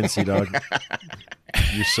pregnancy, dog.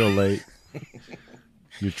 You're so late.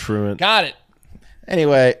 You're truant. Got it.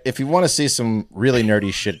 Anyway, if you want to see some really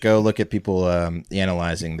nerdy shit, go look at people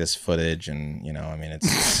analyzing this footage, and I mean,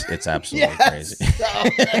 it's absolutely crazy.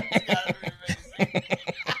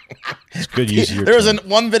 It's good use of your There was time.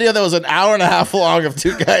 one video that was an hour and a half long of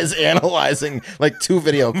two guys analyzing like two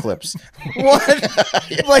video clips.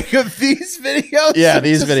 What? Like of these videos? Yeah,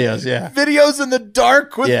 these Just videos. Yeah, Videos in the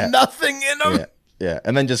dark with Yeah. nothing in them. yeah,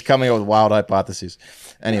 and then just coming up with wild hypotheses.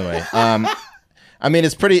 Anyway, I mean,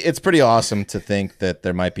 it's pretty awesome to think that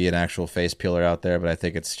there might be an actual face peeler out there, but I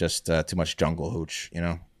think it's just too much jungle hooch,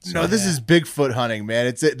 No, this is Bigfoot hunting,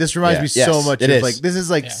 man. This reminds Yeah, me so yes, much it of is. like this is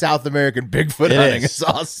like South American Bigfoot It hunting. is. It's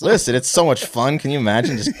awesome. Listen, it's so much fun. Can you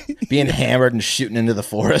imagine just being hammered and shooting into the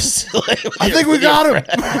forest? I think we got him.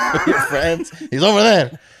 With your friends. He's over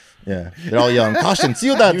there. Yeah, they're all yelling, "Caution!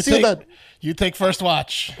 Ciudad! Ciudad!" You take first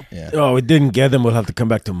watch. Oh, we didn't get them. We'll have to come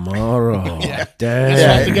back tomorrow. Yeah. Damn. Guess we'll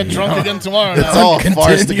have to get drunk again tomorrow. It's Now. all a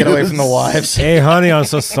farce to get away from the wives. Hey, honey, I'm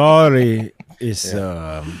so sorry. It's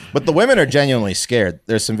But the women are genuinely scared.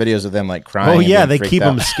 There's some videos of them like crying. oh and yeah, being they freaked keep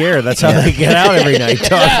out. them scared. That's how they get out every night.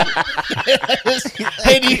 Dog.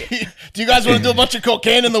 Hey, do you guys want to do a bunch of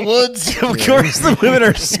cocaine in the woods? Of course, the women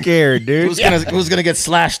are scared, dude. Who's gonna get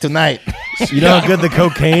slashed tonight? You know how good the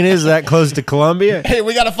cocaine is that close to Colombia? Hey,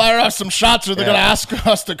 we got to fire off some shots, or they're gonna ask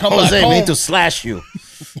us to come back Jose, we home. need to slash you.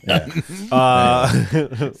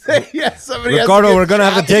 Yeah, somebody has Ricardo, to get we're gonna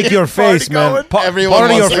have to take your party face, man. going. Party Everyone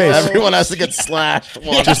your wants to- face. Everyone has to get slashed.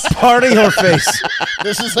 Just party your face.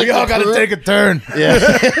 This is like We all got to take a turn. Yeah,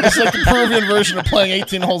 It's like the Peruvian version of playing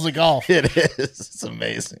 18 holes of golf. it is. It's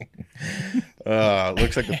amazing.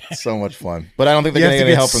 Looks like it's so much fun, but I don't think You they're have going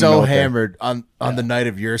to to get help from so military. hammered on the night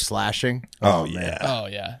of your slashing. Oh yeah, Oh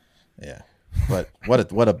yeah. yeah. But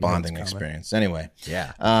what a bonding experience. Anyway,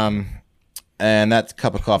 Yeah. and that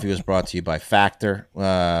cup of coffee was brought to you by Factor.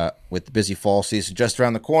 With the busy fall season just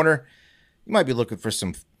around the corner, you might be looking for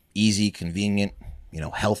some easy, convenient,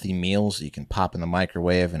 healthy meals that you can pop in the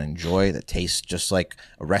microwave and enjoy that tastes just like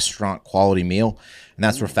a restaurant quality meal. And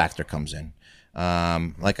that's where Factor comes in.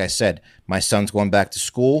 Like I said, my son's going back to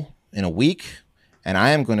school in a week, and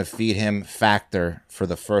I am going to feed him Factor for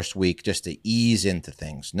the first week just to ease into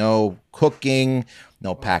things. No cooking,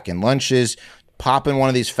 no packing lunches. Pop in one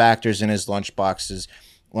of these Factors in his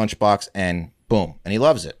lunchbox, and boom, and he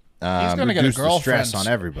loves it. He's going to get a Reduce the girlfriend. stress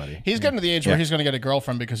on everybody. He's getting to the age where he's going to get a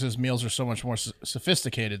girlfriend because his meals are so much more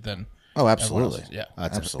sophisticated than. Oh, absolutely. Yeah.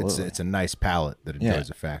 Absolutely. It's a nice palate that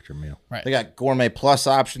enjoys a Factor meal. Right. They got gourmet plus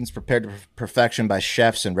options prepared to perfection by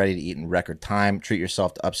chefs and ready to eat in record time. Treat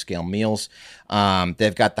yourself to upscale meals.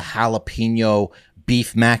 They've got the jalapeno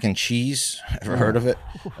beef mac and cheese. Ever heard of it?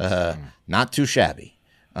 Not too shabby.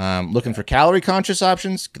 Looking for calorie conscious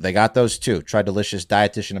options? They got those too. Try delicious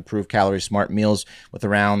dietitian approved calorie smart meals with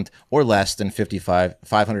around or less than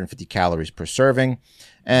 550 calories per serving.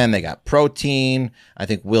 And they got protein. I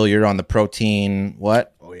think, Will, you're on the protein.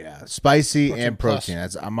 What? Oh yeah, spicy and plus. protein.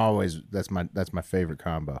 That's my favorite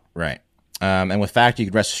combo. Right. And with Factor, you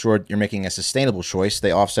can rest assured you're making a sustainable choice.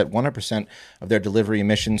 They offset 100% of their delivery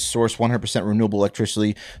emissions, source 100% renewable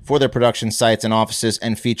electricity for their production sites and offices,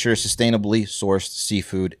 and feature sustainably sourced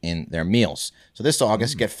seafood in their meals. So this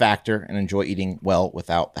August, get Factor and enjoy eating well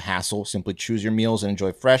without the hassle. Simply choose your meals and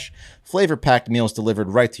enjoy fresh, flavor-packed meals delivered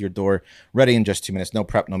right to your door, ready in just 2 minutes. No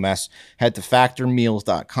prep, no mess. Head to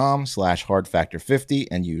factormeals.com/hardfactor50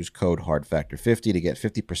 and use code hardfactor50 to get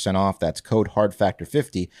 50% off. That's code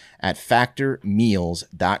hardfactor50 at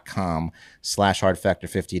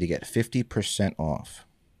factormeals.com/hardfactor50 to get 50% off.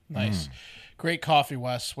 Nice. Great coffee,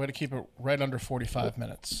 Wes. Way to keep it right under 45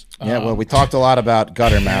 minutes. Yeah, well, we talked a lot about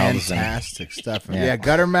gutter mouths. Fantastic stuff. Yeah,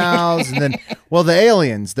 gutter mouths, and then the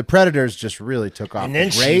aliens, the predators, just really took off. And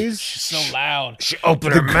then the rays. She's so loud. She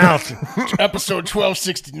opened her mouth. Episode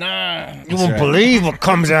 1269. You won't believe what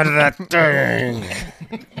comes out of that thing.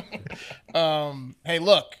 Hey,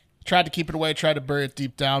 look. Tried to keep it away, tried to bury it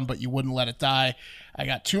deep down, but you wouldn't let it die. I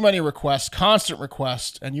got too many requests, constant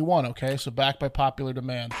requests, and you won, okay? So back by popular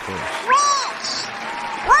demand.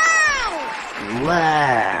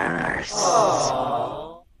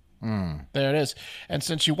 There it is. And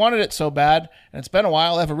since you wanted it so bad, and it's been a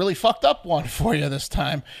while, I have a really fucked up one for you this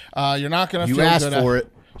time. You're not going to feel You asked good for it.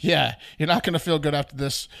 Yeah, you're not going to feel good after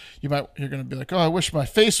this. You're going to be like, oh, I wish my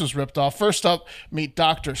face was ripped off. First up, meet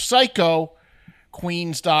Dr. Psycho,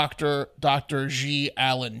 Queen's doctor, Dr. Ji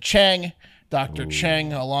Allen Cheng. Dr.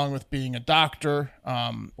 Cheng, along with being a doctor,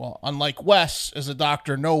 unlike Wes, is a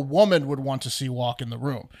doctor no woman would want to see walk in the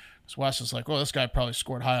room. Because Wes is like, this guy probably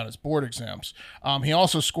scored high on his board exams. He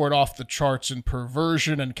also scored off the charts in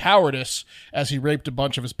perversion and cowardice as he raped a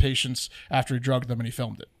bunch of his patients after he drugged them and he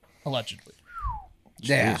filmed it, allegedly.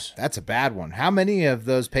 Yeah, that's a bad one. How many of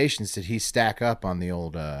those patients did he stack up on the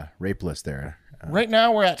old rape list there? Right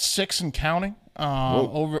now we're at 6 and counting.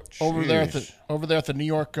 Over there at the New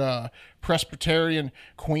York Presbyterian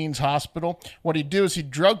Queens Hospital. What he'd do is he'd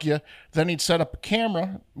drug you, then he'd set up a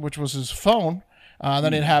camera, which was his phone,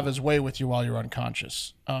 then he'd have his way with you while you're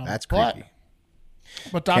unconscious. That's creepy.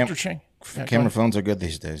 But Dr. Cheng, Camera phones are good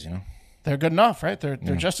these days, they're good enough, right? They're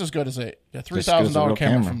just as good as a $3,000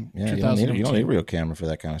 camera from 2018. You don't need a real camera for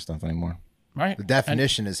that kind of stuff anymore. Right? The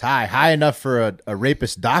definition is high enough for a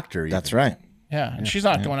rapist doctor. Even. That's right. Yeah, and she's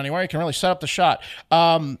not going anywhere. You can really set up the shot.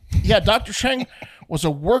 Dr. Cheng was a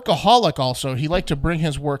workaholic also. He liked to bring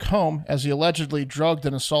his work home as he allegedly drugged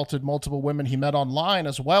and assaulted multiple women he met online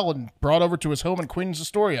as well and brought over to his home in Queens,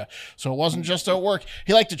 Astoria. So it wasn't just at work.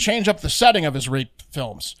 He liked to change up the setting of his rape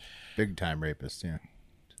films. Big time rapist, yeah.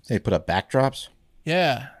 They put up backdrops.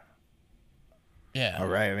 Yeah. All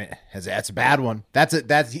right. I mean, that's a bad one.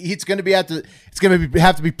 It's going to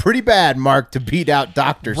have to be pretty bad, Mark, to beat out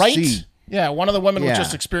Dr. Right? C. Yeah, one of the women would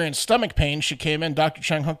just experience stomach pain. She came in. Dr.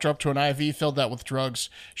 Cheng hooked her up to an IV, filled that with drugs.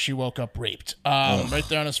 She woke up raped. Right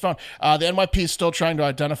there on his phone. The NYP is still trying to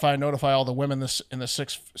identify and notify all the women in the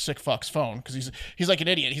sick fuck's phone because he's like an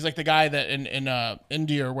idiot. He's like the guy that in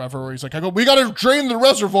India or wherever where he's like, I go, we got to drain the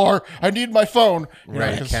reservoir. I need my phone.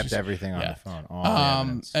 Right, he kept everything on the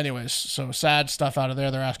phone. Anyways, so sad stuff out of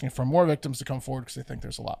there. They're asking for more victims to come forward because they think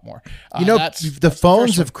there's a lot more. The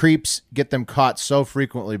phones of creeps get them caught so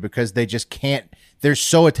frequently because they just can't they're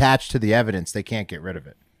so attached to the evidence they can't get rid of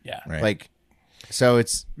it. Yeah. Right. Like, so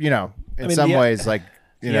it's in some ways like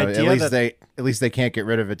at least they can't get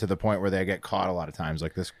rid of it to the point where they get caught a lot of times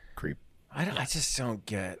like this creep. I just don't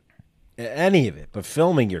get any of it. But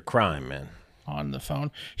filming your crime, man. On the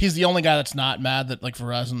phone. He's the only guy that's not mad that like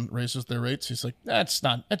Verizon raises their rates. He's like,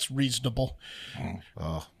 that's reasonable.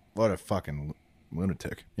 Oh, what a fucking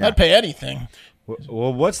lunatic. Yeah. I'd pay anything.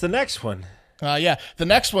 Well, what's the next one? The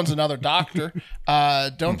next one's another doctor.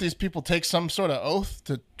 Don't these people take some sort of oath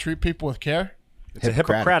to treat people with care? It's a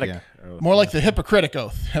Hippocratic oath. More like the Hippocratic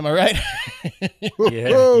oath. Am I right?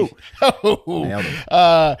 Yeah.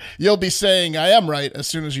 You'll be saying, I am right, as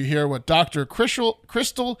soon as you hear what Dr. Crystal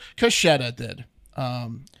Cachetta did.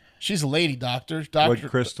 She's a lady doctor. What'd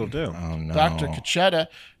Crystal do? Oh, no. Dr. Cachetta,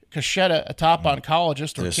 a top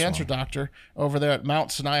oncologist or cancer doctor over there at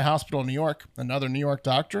Mount Sinai Hospital in New York. Another New York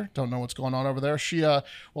doctor. Don't know what's going on over there. She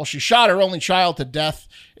shot her only child to death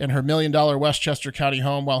in her $1 million Westchester County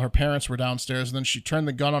home while her parents were downstairs, and then she turned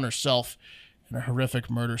the gun on herself in a horrific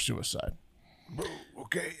murder-suicide.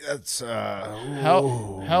 Okay, that's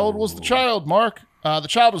How old was the child, Mark? The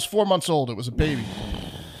child was 4 months old. It was a baby.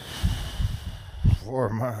 4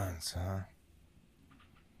 months, huh?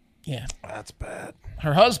 Yeah. That's bad.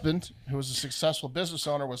 Her husband, who was a successful business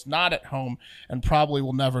owner, was not at home and probably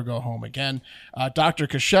will never go home again. Dr.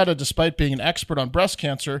 Cachetta, despite being an expert on breast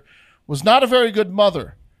cancer, was not a very good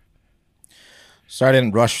mother. Sorry I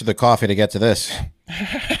didn't rush for the coffee to get to this.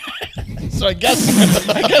 So I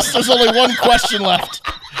guess there's only one question left.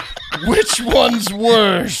 Which one's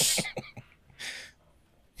worse?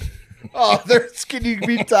 Oh, can you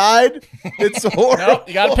be tied? It's horrible. No,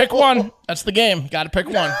 you got to pick one. That's the game. Got to pick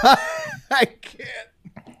one. I can't.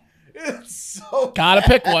 It's so Got to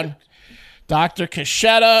pick one. Dr.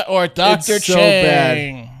 Cachetta or Dr. It's so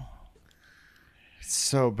Chang? It's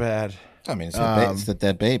so bad. I mean, it's the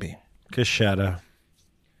dead baby. Cachetta.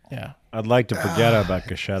 Yeah. I'd like to forget about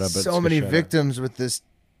Cachetta, but So many Cachetta. victims with this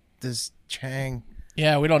Chang.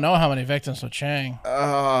 Yeah, we don't know how many victims with Chang.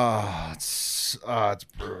 It's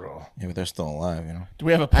brutal. Yeah, but they're still alive, you know. Do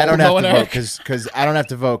we have a poll I don't have going, to vote Eric? because I don't have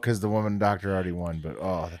to vote because the woman doctor already won. But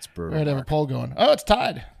that's brutal. We're going to have a poll going. Oh, it's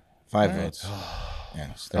tied. 5 votes.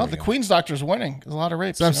 Yes, there Oh, we the go. Queen's doctor's winning. There's a lot of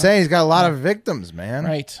rapes. So I'm saying he's got a lot of victims, man.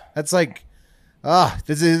 Right. That's like,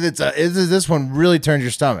 this one really turns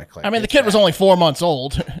your stomach. Like, I mean, the kid was only 4 months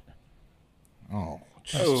old. Oh,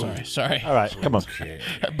 Sorry. All right, come on.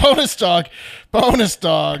 Bonus dog,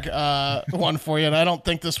 one for you. And I don't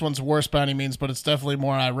think this one's worse by any means, but it's definitely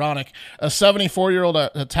more ironic. A 74-year-old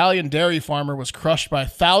Italian dairy farmer was crushed by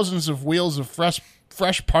thousands of wheels of fresh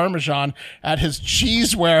Parmesan at his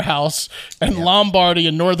cheese warehouse in Lombardy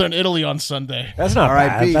in northern Italy on Sunday. That's not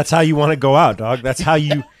R.I.P. bad. That's how you want to go out, dog. That's how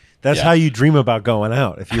you. That's how you dream about going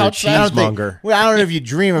out. If you're Outside- a cheesemonger, I don't know if you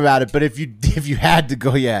dream about it, but if you had to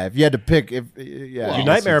go, if you had to pick, you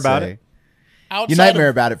nightmare about it. You nightmare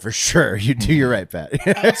about it for sure. You do. You're right, Pat.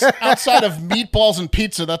 Outside of meatballs and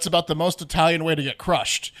pizza, that's about the most Italian way to get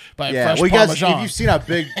crushed by a fresh well, you guys, Parmesan. if you've seen how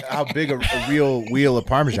big a real wheel of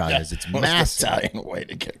Parmesan is, it's massive. Italian way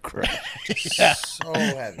to get crushed. So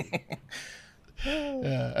heavy.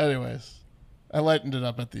 Yeah. Anyways, I lightened it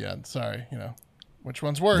up at the end. Sorry. Which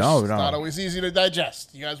one's worse? No, it's no. not always easy to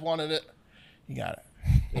digest. You guys wanted it. You got it.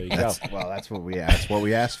 There you go. Well, that's what we asked for.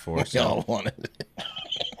 We So. all wanted it.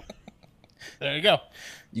 There you go.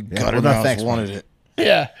 You well, gutter no, mouth thanks, wanted it.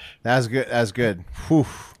 Yeah. That was good. That was good. Whew.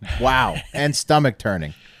 Wow. And stomach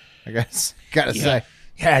turning. I guess gotta say.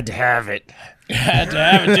 Had to have it. Had to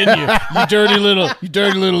have it, didn't you? You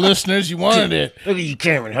dirty little listeners. You wanted it. Look at you,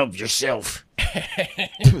 Cameron. Help yourself.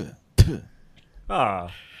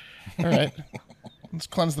 Ah. All right. Let's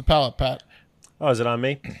cleanse the palate, Pat. Oh, is it on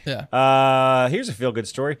me? Yeah. Here's a feel-good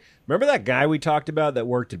story. Remember that guy we talked about that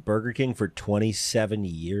worked at Burger King for 27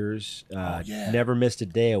 years? Never missed a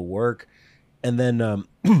day of work. And then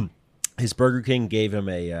his Burger King gave him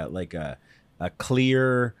a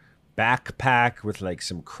clear backpack with like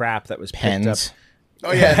some crap that was picked up. Pens.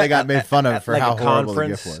 Oh yeah, they got made fun of for like how a horrible the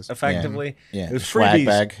conference, gift was. effectively. Yeah. It was Swag freebies.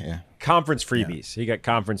 bag. Yeah. Conference freebies. He got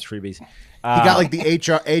conference freebies. He got like the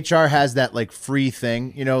HR has that like free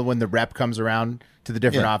thing, when the rep comes around to the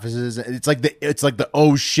different offices. It's like the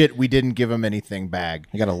oh shit, we didn't give him anything bag.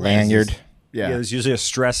 You got a lanyard. Yeah, there's usually a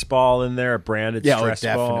stress ball in there, a branded stress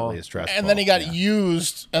ball. definitely a stress And ball. then he got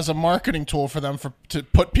used as a marketing tool for them to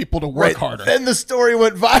put people to work harder. Then the story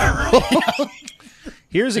went viral.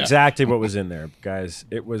 Here's exactly what was in there, guys.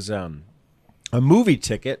 It was a movie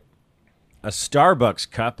ticket, a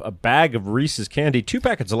Starbucks cup, a bag of Reese's candy, 2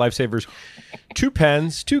 packets of Lifesavers, 2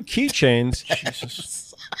 pens, 2 keychains.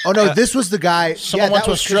 Jesus. Oh no, this was the guy. Someone yeah, went that to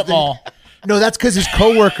a was 'cause strip mall. No, that's because his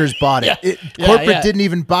coworkers bought it. Corporate didn't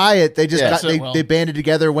even buy it. They just they banded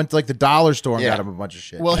together, went to like the dollar store and got him a bunch of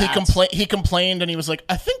shit. Well, he complained and he was like,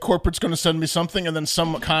 I think corporate's going to send me something. And then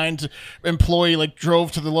some kind employee like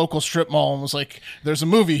drove to the local strip mall and was like, there's a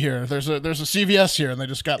movie here. There's a CVS here. And they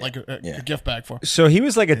just got like a gift bag for him. So he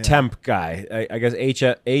was like a temp guy. I guess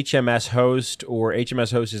HMS Host, or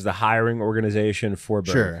HMS Host is the hiring organization for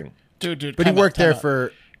Burger King. Dude. But he worked there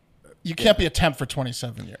for... You can't be a temp for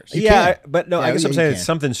 27 years. But no, I guess I'm saying it's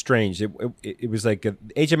something strange. It was like a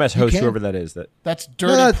HMS Host, whoever that is. That's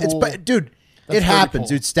dirty pool. Dude, it happens,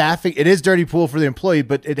 dude. Staffing, it is dirty pool for the employee,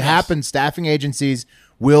 but it happens. Staffing agencies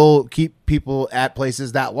will keep people at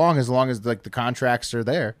places that long as like the contracts are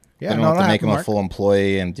there. Yeah, they don't have to make them a full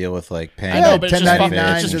employee and deal with like paying. I know, but it's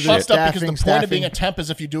just fucked up because the point of being a temp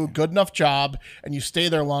is if you do a good enough job and you stay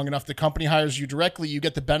there long enough, the company hires you directly, you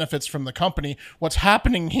get the benefits from the company. What's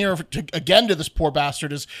happening here, again, to this poor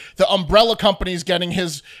bastard is the umbrella company is getting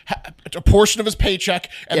a portion of his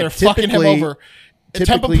paycheck and they're fucking him over.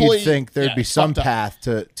 Typically, you'd think there'd be some path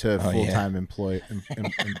to full-time employeehood.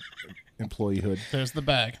 There's the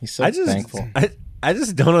bag. He's so thankful. I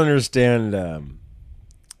just don't understand...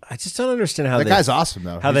 I just don't understand how that guy's awesome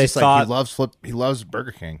though. How they thought he loves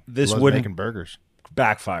Burger King. This would making burgers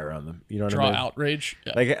backfire on them. You know what I mean? Draw outrage.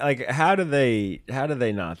 Yeah. Like how do they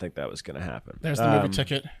not think that was going to happen? There's the movie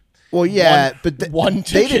ticket. Well, yeah, one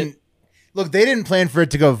ticket. They didn't plan for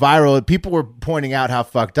it to go viral. People were pointing out how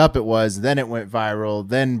fucked up it was. Then it went viral.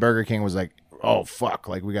 Then Burger King was like, oh fuck,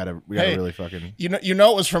 like we gotta really fucking you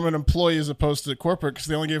know it was from an employee as opposed to corporate because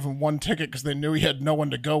they only gave him one ticket because they knew he had no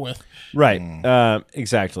one to go with. Right.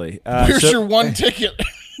 Exactly. Where's your one ticket?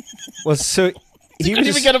 Well, so they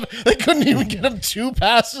couldn't even get him 2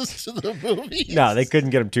 passes to the movie. No, they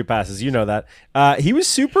couldn't get him 2 passes. You know that. He was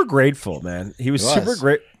super grateful, man. He was super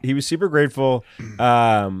great. He was super grateful.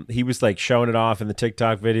 He was like showing it off in the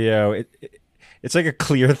TikTok video. It's like a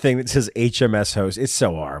clear thing that says HMS Host. It's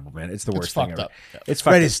so horrible, man. It's the worst thing ever. It's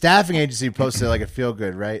fucked up. His staffing agency posted like a feel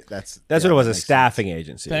good, right? That's what it was. A staffing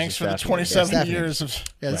agency. Thanks for the 27 years of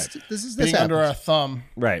this being under our thumb.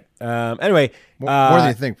 Right. Anyway, more than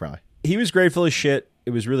you think, probably. He was grateful as shit. It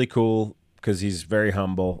was really cool because he's very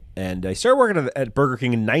humble. And I started working at Burger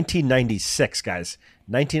King in 1996, guys.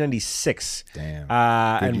 1996. Damn.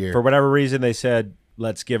 And year. For whatever reason, they said,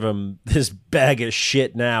 let's give him this bag of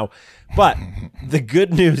shit now. But the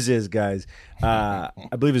good news is, guys, I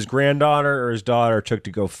believe his granddaughter or his daughter took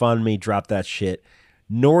to GoFundMe, dropped that shit.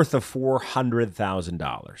 North of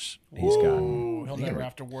 $400,000 he's gotten. He'll never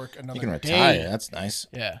have to work another day. He can retire. That's nice.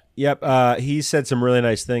 Yeah. Yep. He said some really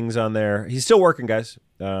nice things on there. He's still working, guys.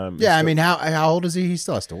 I mean, how old is he? He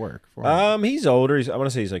still has to work. He's older. I want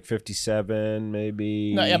to say he's like 57,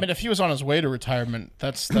 maybe. No, I mean, if he was on his way to retirement,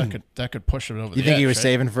 that could push it over. You think he was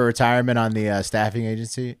saving for retirement on the staffing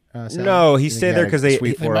agency? No, he stayed there because they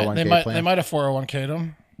might have 401k'd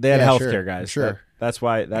him. They had healthcare, guys. Sure. That's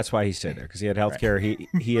why he stayed there because he had healthcare.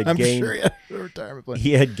 He had I'm gained. Sure he had a retirement plan.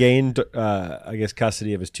 He had gained, I guess,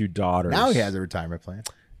 custody of his 2 daughters. Now he has a retirement plan.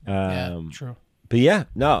 True. But yeah,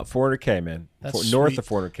 no, $400K, man. That's north sweet. of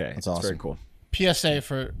 $400K. That's awesome. Very cool. PSA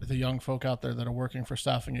for the young folk out there that are working for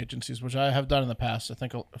staffing agencies, which I have done in the past. I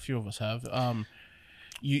think a few of us have.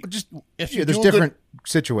 There's different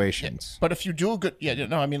situations. But if you do a good,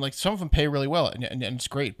 I mean, like some of them pay really well and it's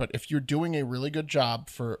great. But if you're doing a really good job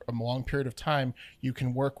for a long period of time, you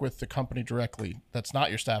can work with the company directly. That's not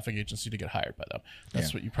your staffing agency to get hired by them.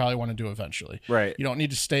 That's what you probably want to do eventually. Right. You don't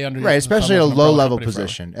need to stay under. Right, especially at a low level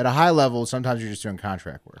position. At a high level, sometimes you're just doing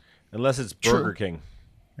contract work. Unless it's Burger King.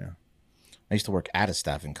 Yeah. I used to work at a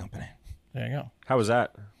staffing company. There you go. How was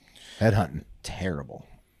that? Headhunting. Terrible.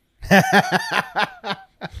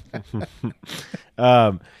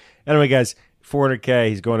 Anyway, guys, $400K.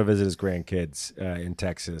 He's going to visit his grandkids in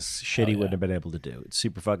Texas. Shit, he wouldn't have been able to do. It's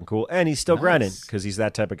super fucking cool, and he's still grinding because he's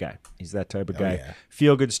that type of guy. He's that type of guy. Yeah.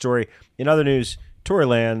 Feel good story. In other news, Tory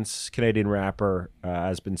Lanez, Canadian rapper,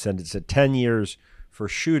 has been sentenced to 10 years for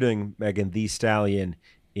shooting Megan Thee Stallion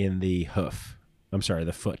in the hoof. I'm sorry,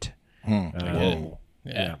 the foot.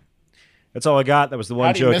 Yeah. That's all I got. That was the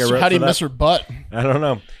one joke I wrote. How did he miss her butt? I don't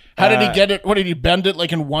know. How did he get it? What did he bend it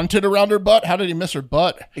like and want it around her butt? How did he miss her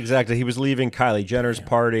butt? Exactly. He was leaving Kylie Jenner's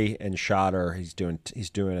party and shot her. He's doing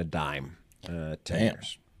a dime. 10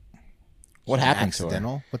 years. What happened to her?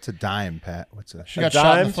 Accidental? What's a dime, Pat? What's a? She got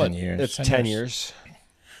shot in the foot. 10 years. It's 10 years.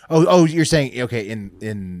 Oh, you're saying okay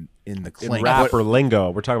in the claim. In rapper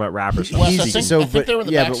lingo, we're talking about rappers. Wes, Easy. I think they were in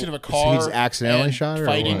the backseat of a car. So he's accidentally shot her?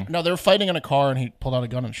 Fighting. No, they were fighting in a car, and he pulled out a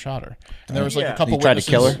gun and shot her. And there was like a couple. He tried to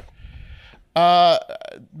kill her.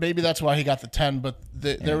 Maybe that's why he got the 10. But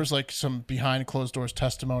there was like some behind closed doors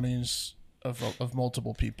testimonies of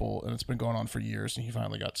multiple people, and it's been going on for years, and he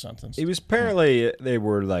finally got sentenced. He was apparently they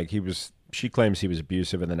were like she claims he was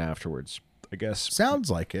abusive, and then afterwards, I guess Sounds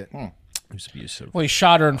like it. he was abusive. Well, he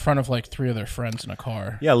shot her in front of like 3 of their friends in a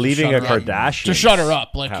car. Yeah, leaving a Kardashian to shut her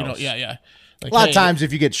up, like house. yeah. Like, A lot hey, of times,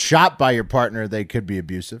 if you get shot by your partner, they could be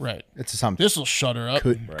abusive. Right. It's something this will shut her up.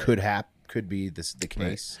 could happen. Could be the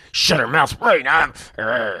case. Shut her mouth right now.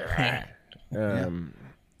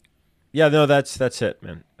 Yeah, no, that's it,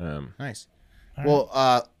 man. Nice.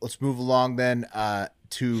 Well, let's move along then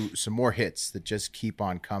to some more hits that just keep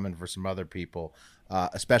on coming for some other people,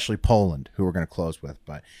 especially Poland, who we're going to close with.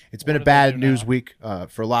 But it's been a bad news week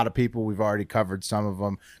for a lot of people. We've already covered some of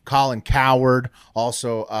them. Colin Cowherd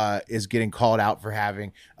also is getting called out for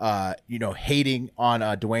having, hating on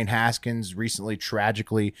Dwayne Haskins, recently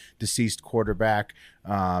tragically deceased quarterback.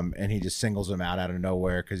 And he just singles him out of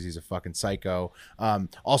nowhere because he's a fucking psycho.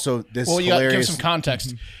 Also, this Well, you got to hilarious give some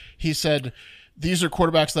context. He said these are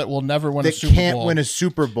quarterbacks that will never win a that Super can't Bowl. win a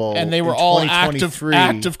Super Bowl, And they were in all 2023.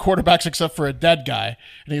 active quarterbacks except for a dead guy.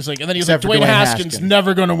 And he's like, and then he's Except like, for Dwayne Dwayne Haskins Haskins.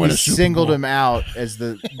 never going to win He a Super singled Bowl. him out as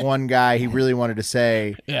the one guy he really wanted to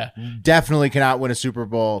say. Yeah. Definitely cannot win a Super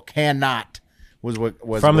Bowl. Cannot was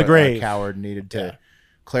From the grave. Coward needed to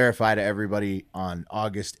clarify to everybody on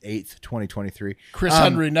August 8th, 2023. Chris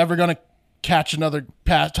Henry never going to catch another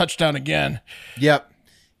touchdown again. Yep.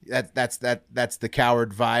 That's the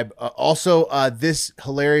Coward vibe. Also, this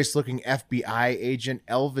hilarious looking FBI agent,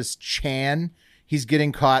 Elvis Chan, he's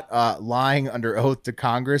getting caught lying under oath to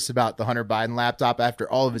Congress about the Hunter Biden laptop after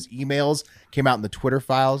all of his emails came out in the Twitter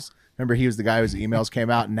files. Remember, he was the guy whose emails came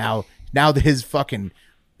out, and now his fucking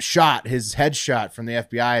his headshot from the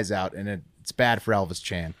FBI is out, and it's bad for Elvis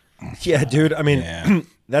Chan. Yeah, dude. I mean,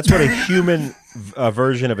 that's what a human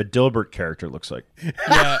version of a Dilbert character looks like.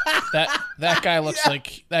 Yeah, that guy looks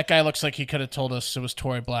like he could have told us it was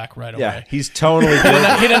Tory Black right away. Yeah, he's totally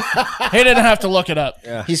He didn't have to look it up.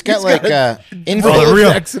 Yeah. He's got like infant the real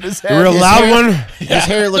effects in his head. real His loud hair- one. His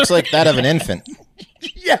hair looks like that of an infant.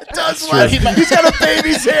 Yeah, it does. He's got a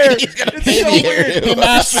baby's hair. He's got a baby hair. He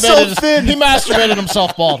masturbated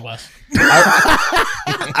himself bald, Wes.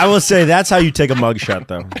 I will say that's how you take a mugshot,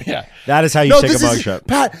 though. Yeah. That is how you take a mugshot.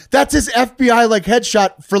 Pat, that's his FBI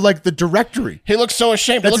headshot for the directory. He looks so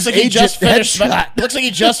ashamed. That's It looks like his he just agent finished. headshot. Looks like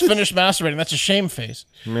he just finished masturbating. That's a shame face.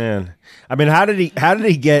 Man, I mean, how did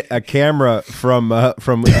he get a camera from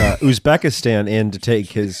Uzbekistan in to take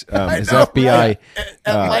his FBI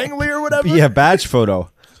At Langley or whatever. badge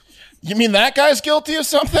photo? You mean that guy's guilty of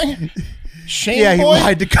something? Shame Yeah, he boy.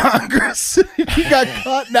 lied to Congress. He got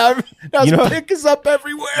caught. Now his pick is up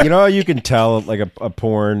everywhere. You know how you can tell like a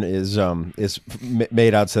porn is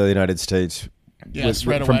made outside the United States. Yes, with-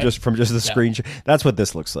 right from away. just the screenshot. That's what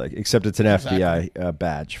this looks like, except it's an FBI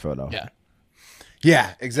badge photo. Yeah.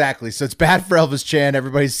 Yeah, exactly. So it's bad for Elvis Chan.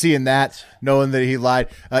 Everybody's seeing that, knowing that he lied.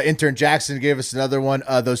 Intern Jackson gave us another one.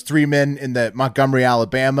 Those 3 men in the Montgomery,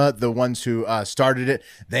 Alabama, the ones who started it,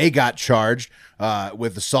 they got charged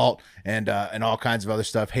with assault and all kinds of other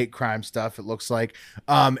stuff, hate crime stuff, it looks like.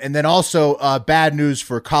 And then also bad news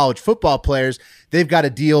for college football players. They've got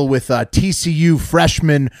to deal with TCU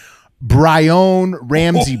freshman Brian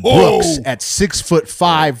Ramsey Brooks at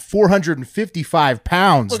 6'5", 455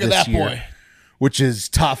 pounds Look at this that year. boy. Which is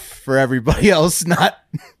tough for everybody else, not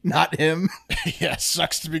him. Yeah,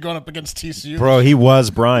 sucks to be going up against TCU. Bro, he was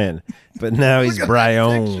Brian, but now he's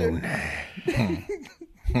Brian.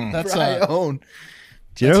 That's Brian.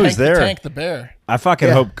 Do you know who's Tank, there? Tank the Bear. I fucking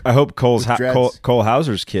hope Cole dreads.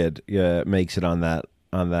 Hauser's kid makes it on that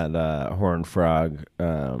Horned Frog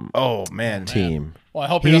Oh man, team. Well, I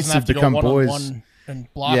hope He he needs doesn't have to to go become one-on-one boys.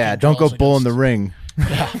 and block. yeah, don't go bull in the ring.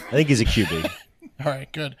 I think he's a QB. All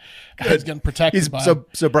right, good. He's getting protected He's by him.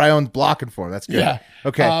 so Brian's blocking for him. That's good. Yeah.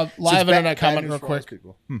 Okay. So Live it's internet bad comment news real for all those quick.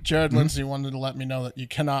 people. Jared Lindsay wanted to let me know that you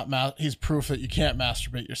cannot. He's proof that you can't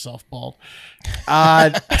masturbate yourself bald.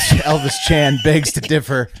 Elvis Chan begs to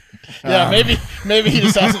differ. Yeah, maybe he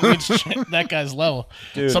just hasn't reached that guy's level.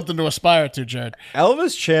 Something to aspire to, Jared.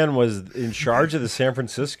 Elvis Chan was in charge of the San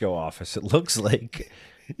Francisco office. It looks like.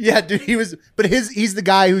 Yeah, dude, he was, but he's the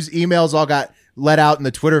guy whose emails all got let out in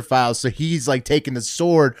the Twitter files. So he's like taking the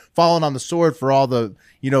sword, falling on the sword for all the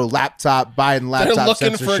Biden laptop. They're looking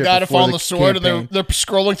for a censorship guy to before fall on the sword, campaign. and they're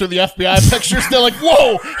scrolling through the FBI pictures. They're like,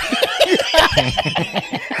 "Whoa!"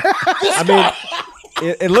 I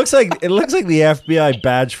mean, it looks like the FBI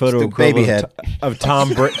badge photo baby equivalent head. of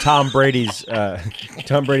Tom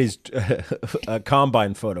Brady's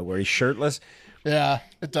combine photo where he's shirtless. Yeah,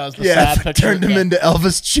 it does. The Yeah, sad picture turned him into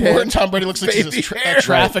Elvis Where Chan. Tom Brady looks like he's Baby a hair.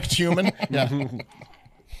 trafficked human. Yeah.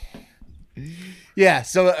 Yeah,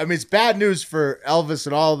 so I mean, it's bad news for Elvis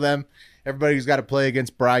and all of them. Everybody's got to play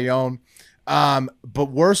against Bryon.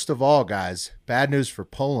 But worst of all, guys, bad news for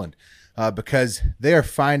Poland, because they are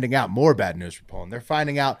finding out more bad news for Poland. They're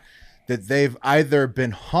finding out that they've either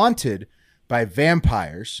been haunted by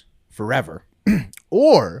vampires forever,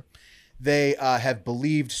 or they have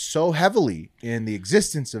believed so heavily in the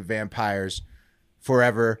existence of vampires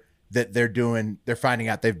forever that they're finding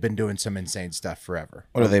out they've been doing some insane stuff forever.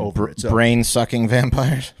 What are they, brain-sucking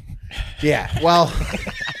vampires? Yeah, well,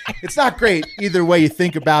 it's not great either way you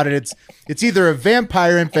think about it. It's either a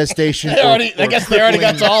vampire infestation I guess they already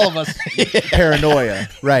got to all of us. Paranoia,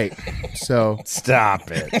 right? So Stop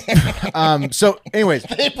it. so anyways,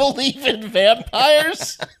 They believe in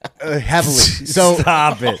vampires? heavily. So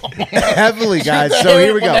Stop it. heavily, guys. So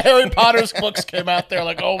here we When go. the Harry Potter's books came out, they're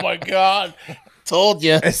like, oh my God. Told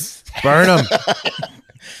you. Burn them.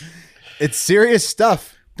 It's serious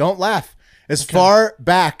stuff. Don't laugh. As far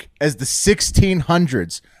back as the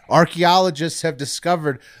 1600s, archaeologists have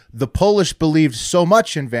discovered the Polish believed so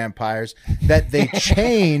much in vampires that they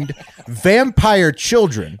chained vampire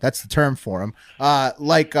children, that's the term for them,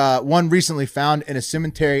 like one recently found in a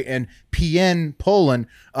cemetery in Pien, Poland,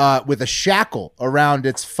 with a shackle around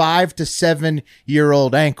its 5 to 7 year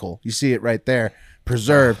old ankle. You see it right there,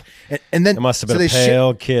 preserved. And then It must have been so a they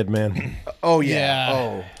pale kid, man. oh yeah. Yeah.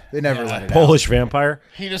 Oh, they never let it out. Polish vampire.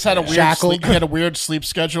 He just had a weird Shackled. sleep. He had a weird sleep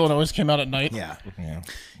schedule and always came out at night. Yeah. Yeah.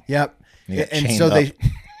 Yep. got And chained so up. they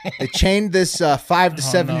chained this 5 to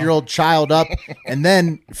 7 year old child up, and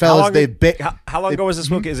then fellas, How long ago was this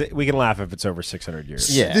book? Is it? We can laugh if it's over 600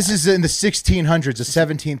 years. Yeah. This is in the 1600s, the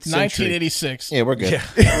 17th century. 1986. Yeah, we're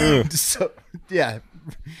good. So yeah,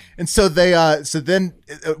 and so they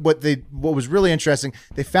what was really interesting,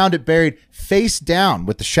 they found it buried face down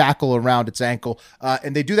with the shackle around its ankle,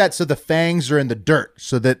 and they do that so the fangs are in the dirt,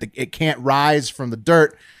 so that it can't rise from the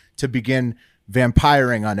dirt to begin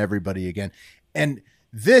vampiring on everybody again. And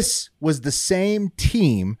this was the same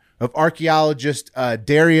team of archaeologist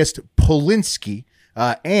Darius Polinsky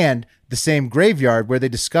and the same graveyard where they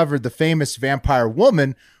discovered the famous vampire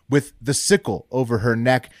woman with the sickle over her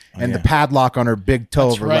neck and the padlock on her big toe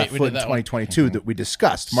That's of her right, left we foot did in that one. 2022 that we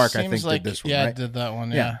discussed. Mark, I Seems think, like, did this one, yeah, right? I did that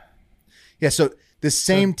one. Yeah. Yeah, so the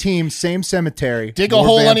same team, same cemetery. Dig a more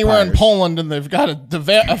hole anywhere in vampires. Poland, and they've got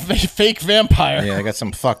a fake vampire. Yeah, I got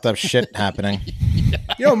some fucked up shit happening.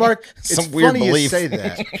 You know, Mark, it's Some weird funny belief. you say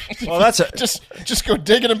that. Well, that's a Just go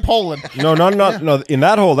dig it in Poland. no. In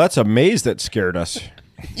that hole, that's a maze that scared us.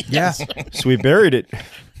 Yeah. So we buried it.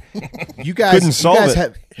 You guys Couldn't solve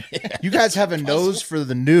it. You guys have a nose for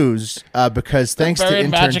the news because thanks to Burying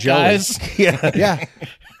intern magic Joey. eyes. Yeah.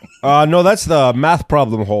 No, that's the math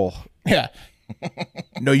problem hole. Yeah.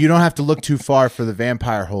 No, you don't have to look too far for the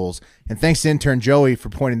vampire holes. And thanks to intern Joey for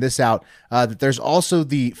pointing this out, that there's also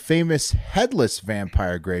the famous headless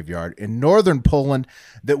vampire graveyard in northern Poland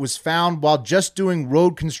that was found while just doing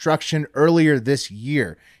road construction earlier this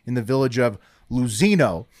year in the village of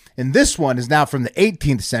Luzino. And this one is now from the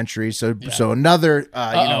 18th century, so another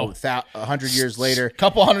 100 years later.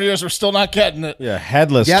 Couple hundred years, we're still not getting it. Yeah,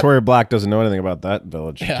 headless. Yep. Tory Black doesn't know anything about that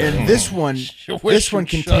village. Yeah. And this one wish you'd shut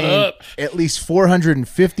contained up. at least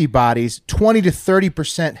 450 bodies, 20 to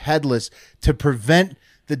 30% headless, to prevent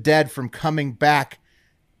the dead from coming back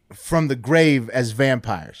from the grave as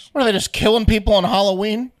vampires. What are they just killing people on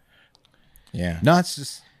Halloween? Yeah. No, it's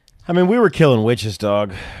just I mean, we were killing witches,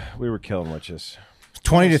 dog. We were killing witches.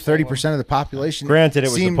 20 to 30% of the population. Granted, it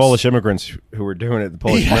was the seems- Polish immigrants who were doing it. The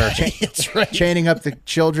Polish Americans. That's right. chaining up the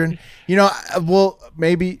children. You know, well,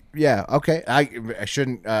 maybe, yeah, okay. I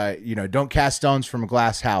shouldn't, don't cast stones from a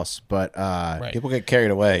glass house, but Right. People get carried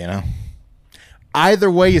away, you know? either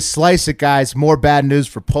way you slice it, guys, more bad news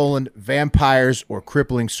for Poland, vampires or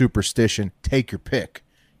crippling superstition. Take your pick.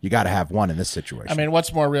 You got to have one in this situation. I mean,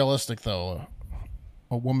 what's more realistic, though?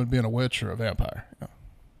 A woman being a witch or a vampire?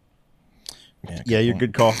 Yeah, you're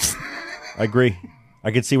good call. I agree.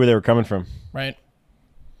 I could see where they were coming from. Right?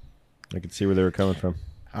 I could see where they were coming from.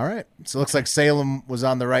 All right. So it looks like Salem was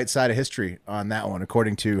on the right side of history on that one,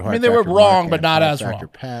 according to Hard they were Factor wrong, Mark but and not Hard as Factor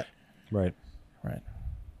wrong. Pat. Right. Right.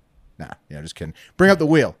 Nah, yeah, just kidding. Bring up the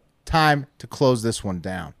wheel. Time to close this one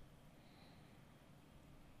down.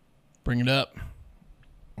 Bring it up.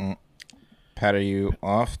 Pat, are you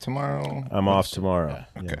off tomorrow? I'm off tomorrow.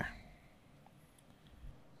 Okay.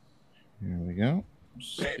 Here we go.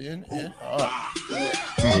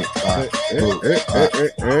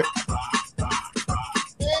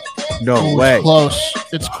 No way. Close.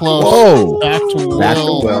 It's close. Whoa. Back to Back to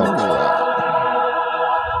Will. Will.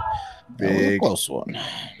 That was a Big, close one.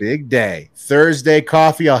 big day. Thursday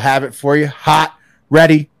coffee. I'll have it for you. Hot,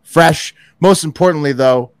 ready, fresh. Most importantly,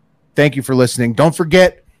 though, thank you for listening. Don't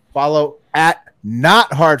forget, Follow at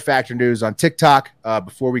Not Hard Factor News on TikTok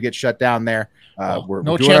before we get shut down there. We're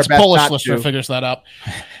no doing chance our best Polish not listener to. figures that out.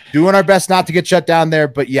 Doing our best not to get shut down there,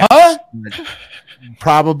 but yes,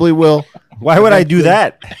 probably will. Why would I do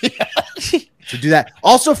that? To do that.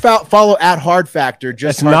 Also follow at Hard Factor.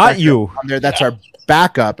 Just That's Hard not Factor you. on there. That's our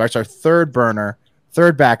backup. That's our third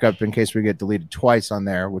backup in case we get deleted twice on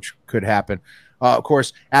there, which could happen. Of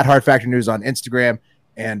course, at Hard Factor News on Instagram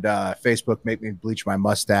and Facebook. Make me bleach my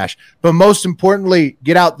mustache. But most importantly,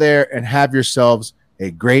 get out there and have yourselves a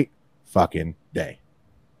great fucking day.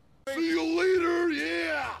 See you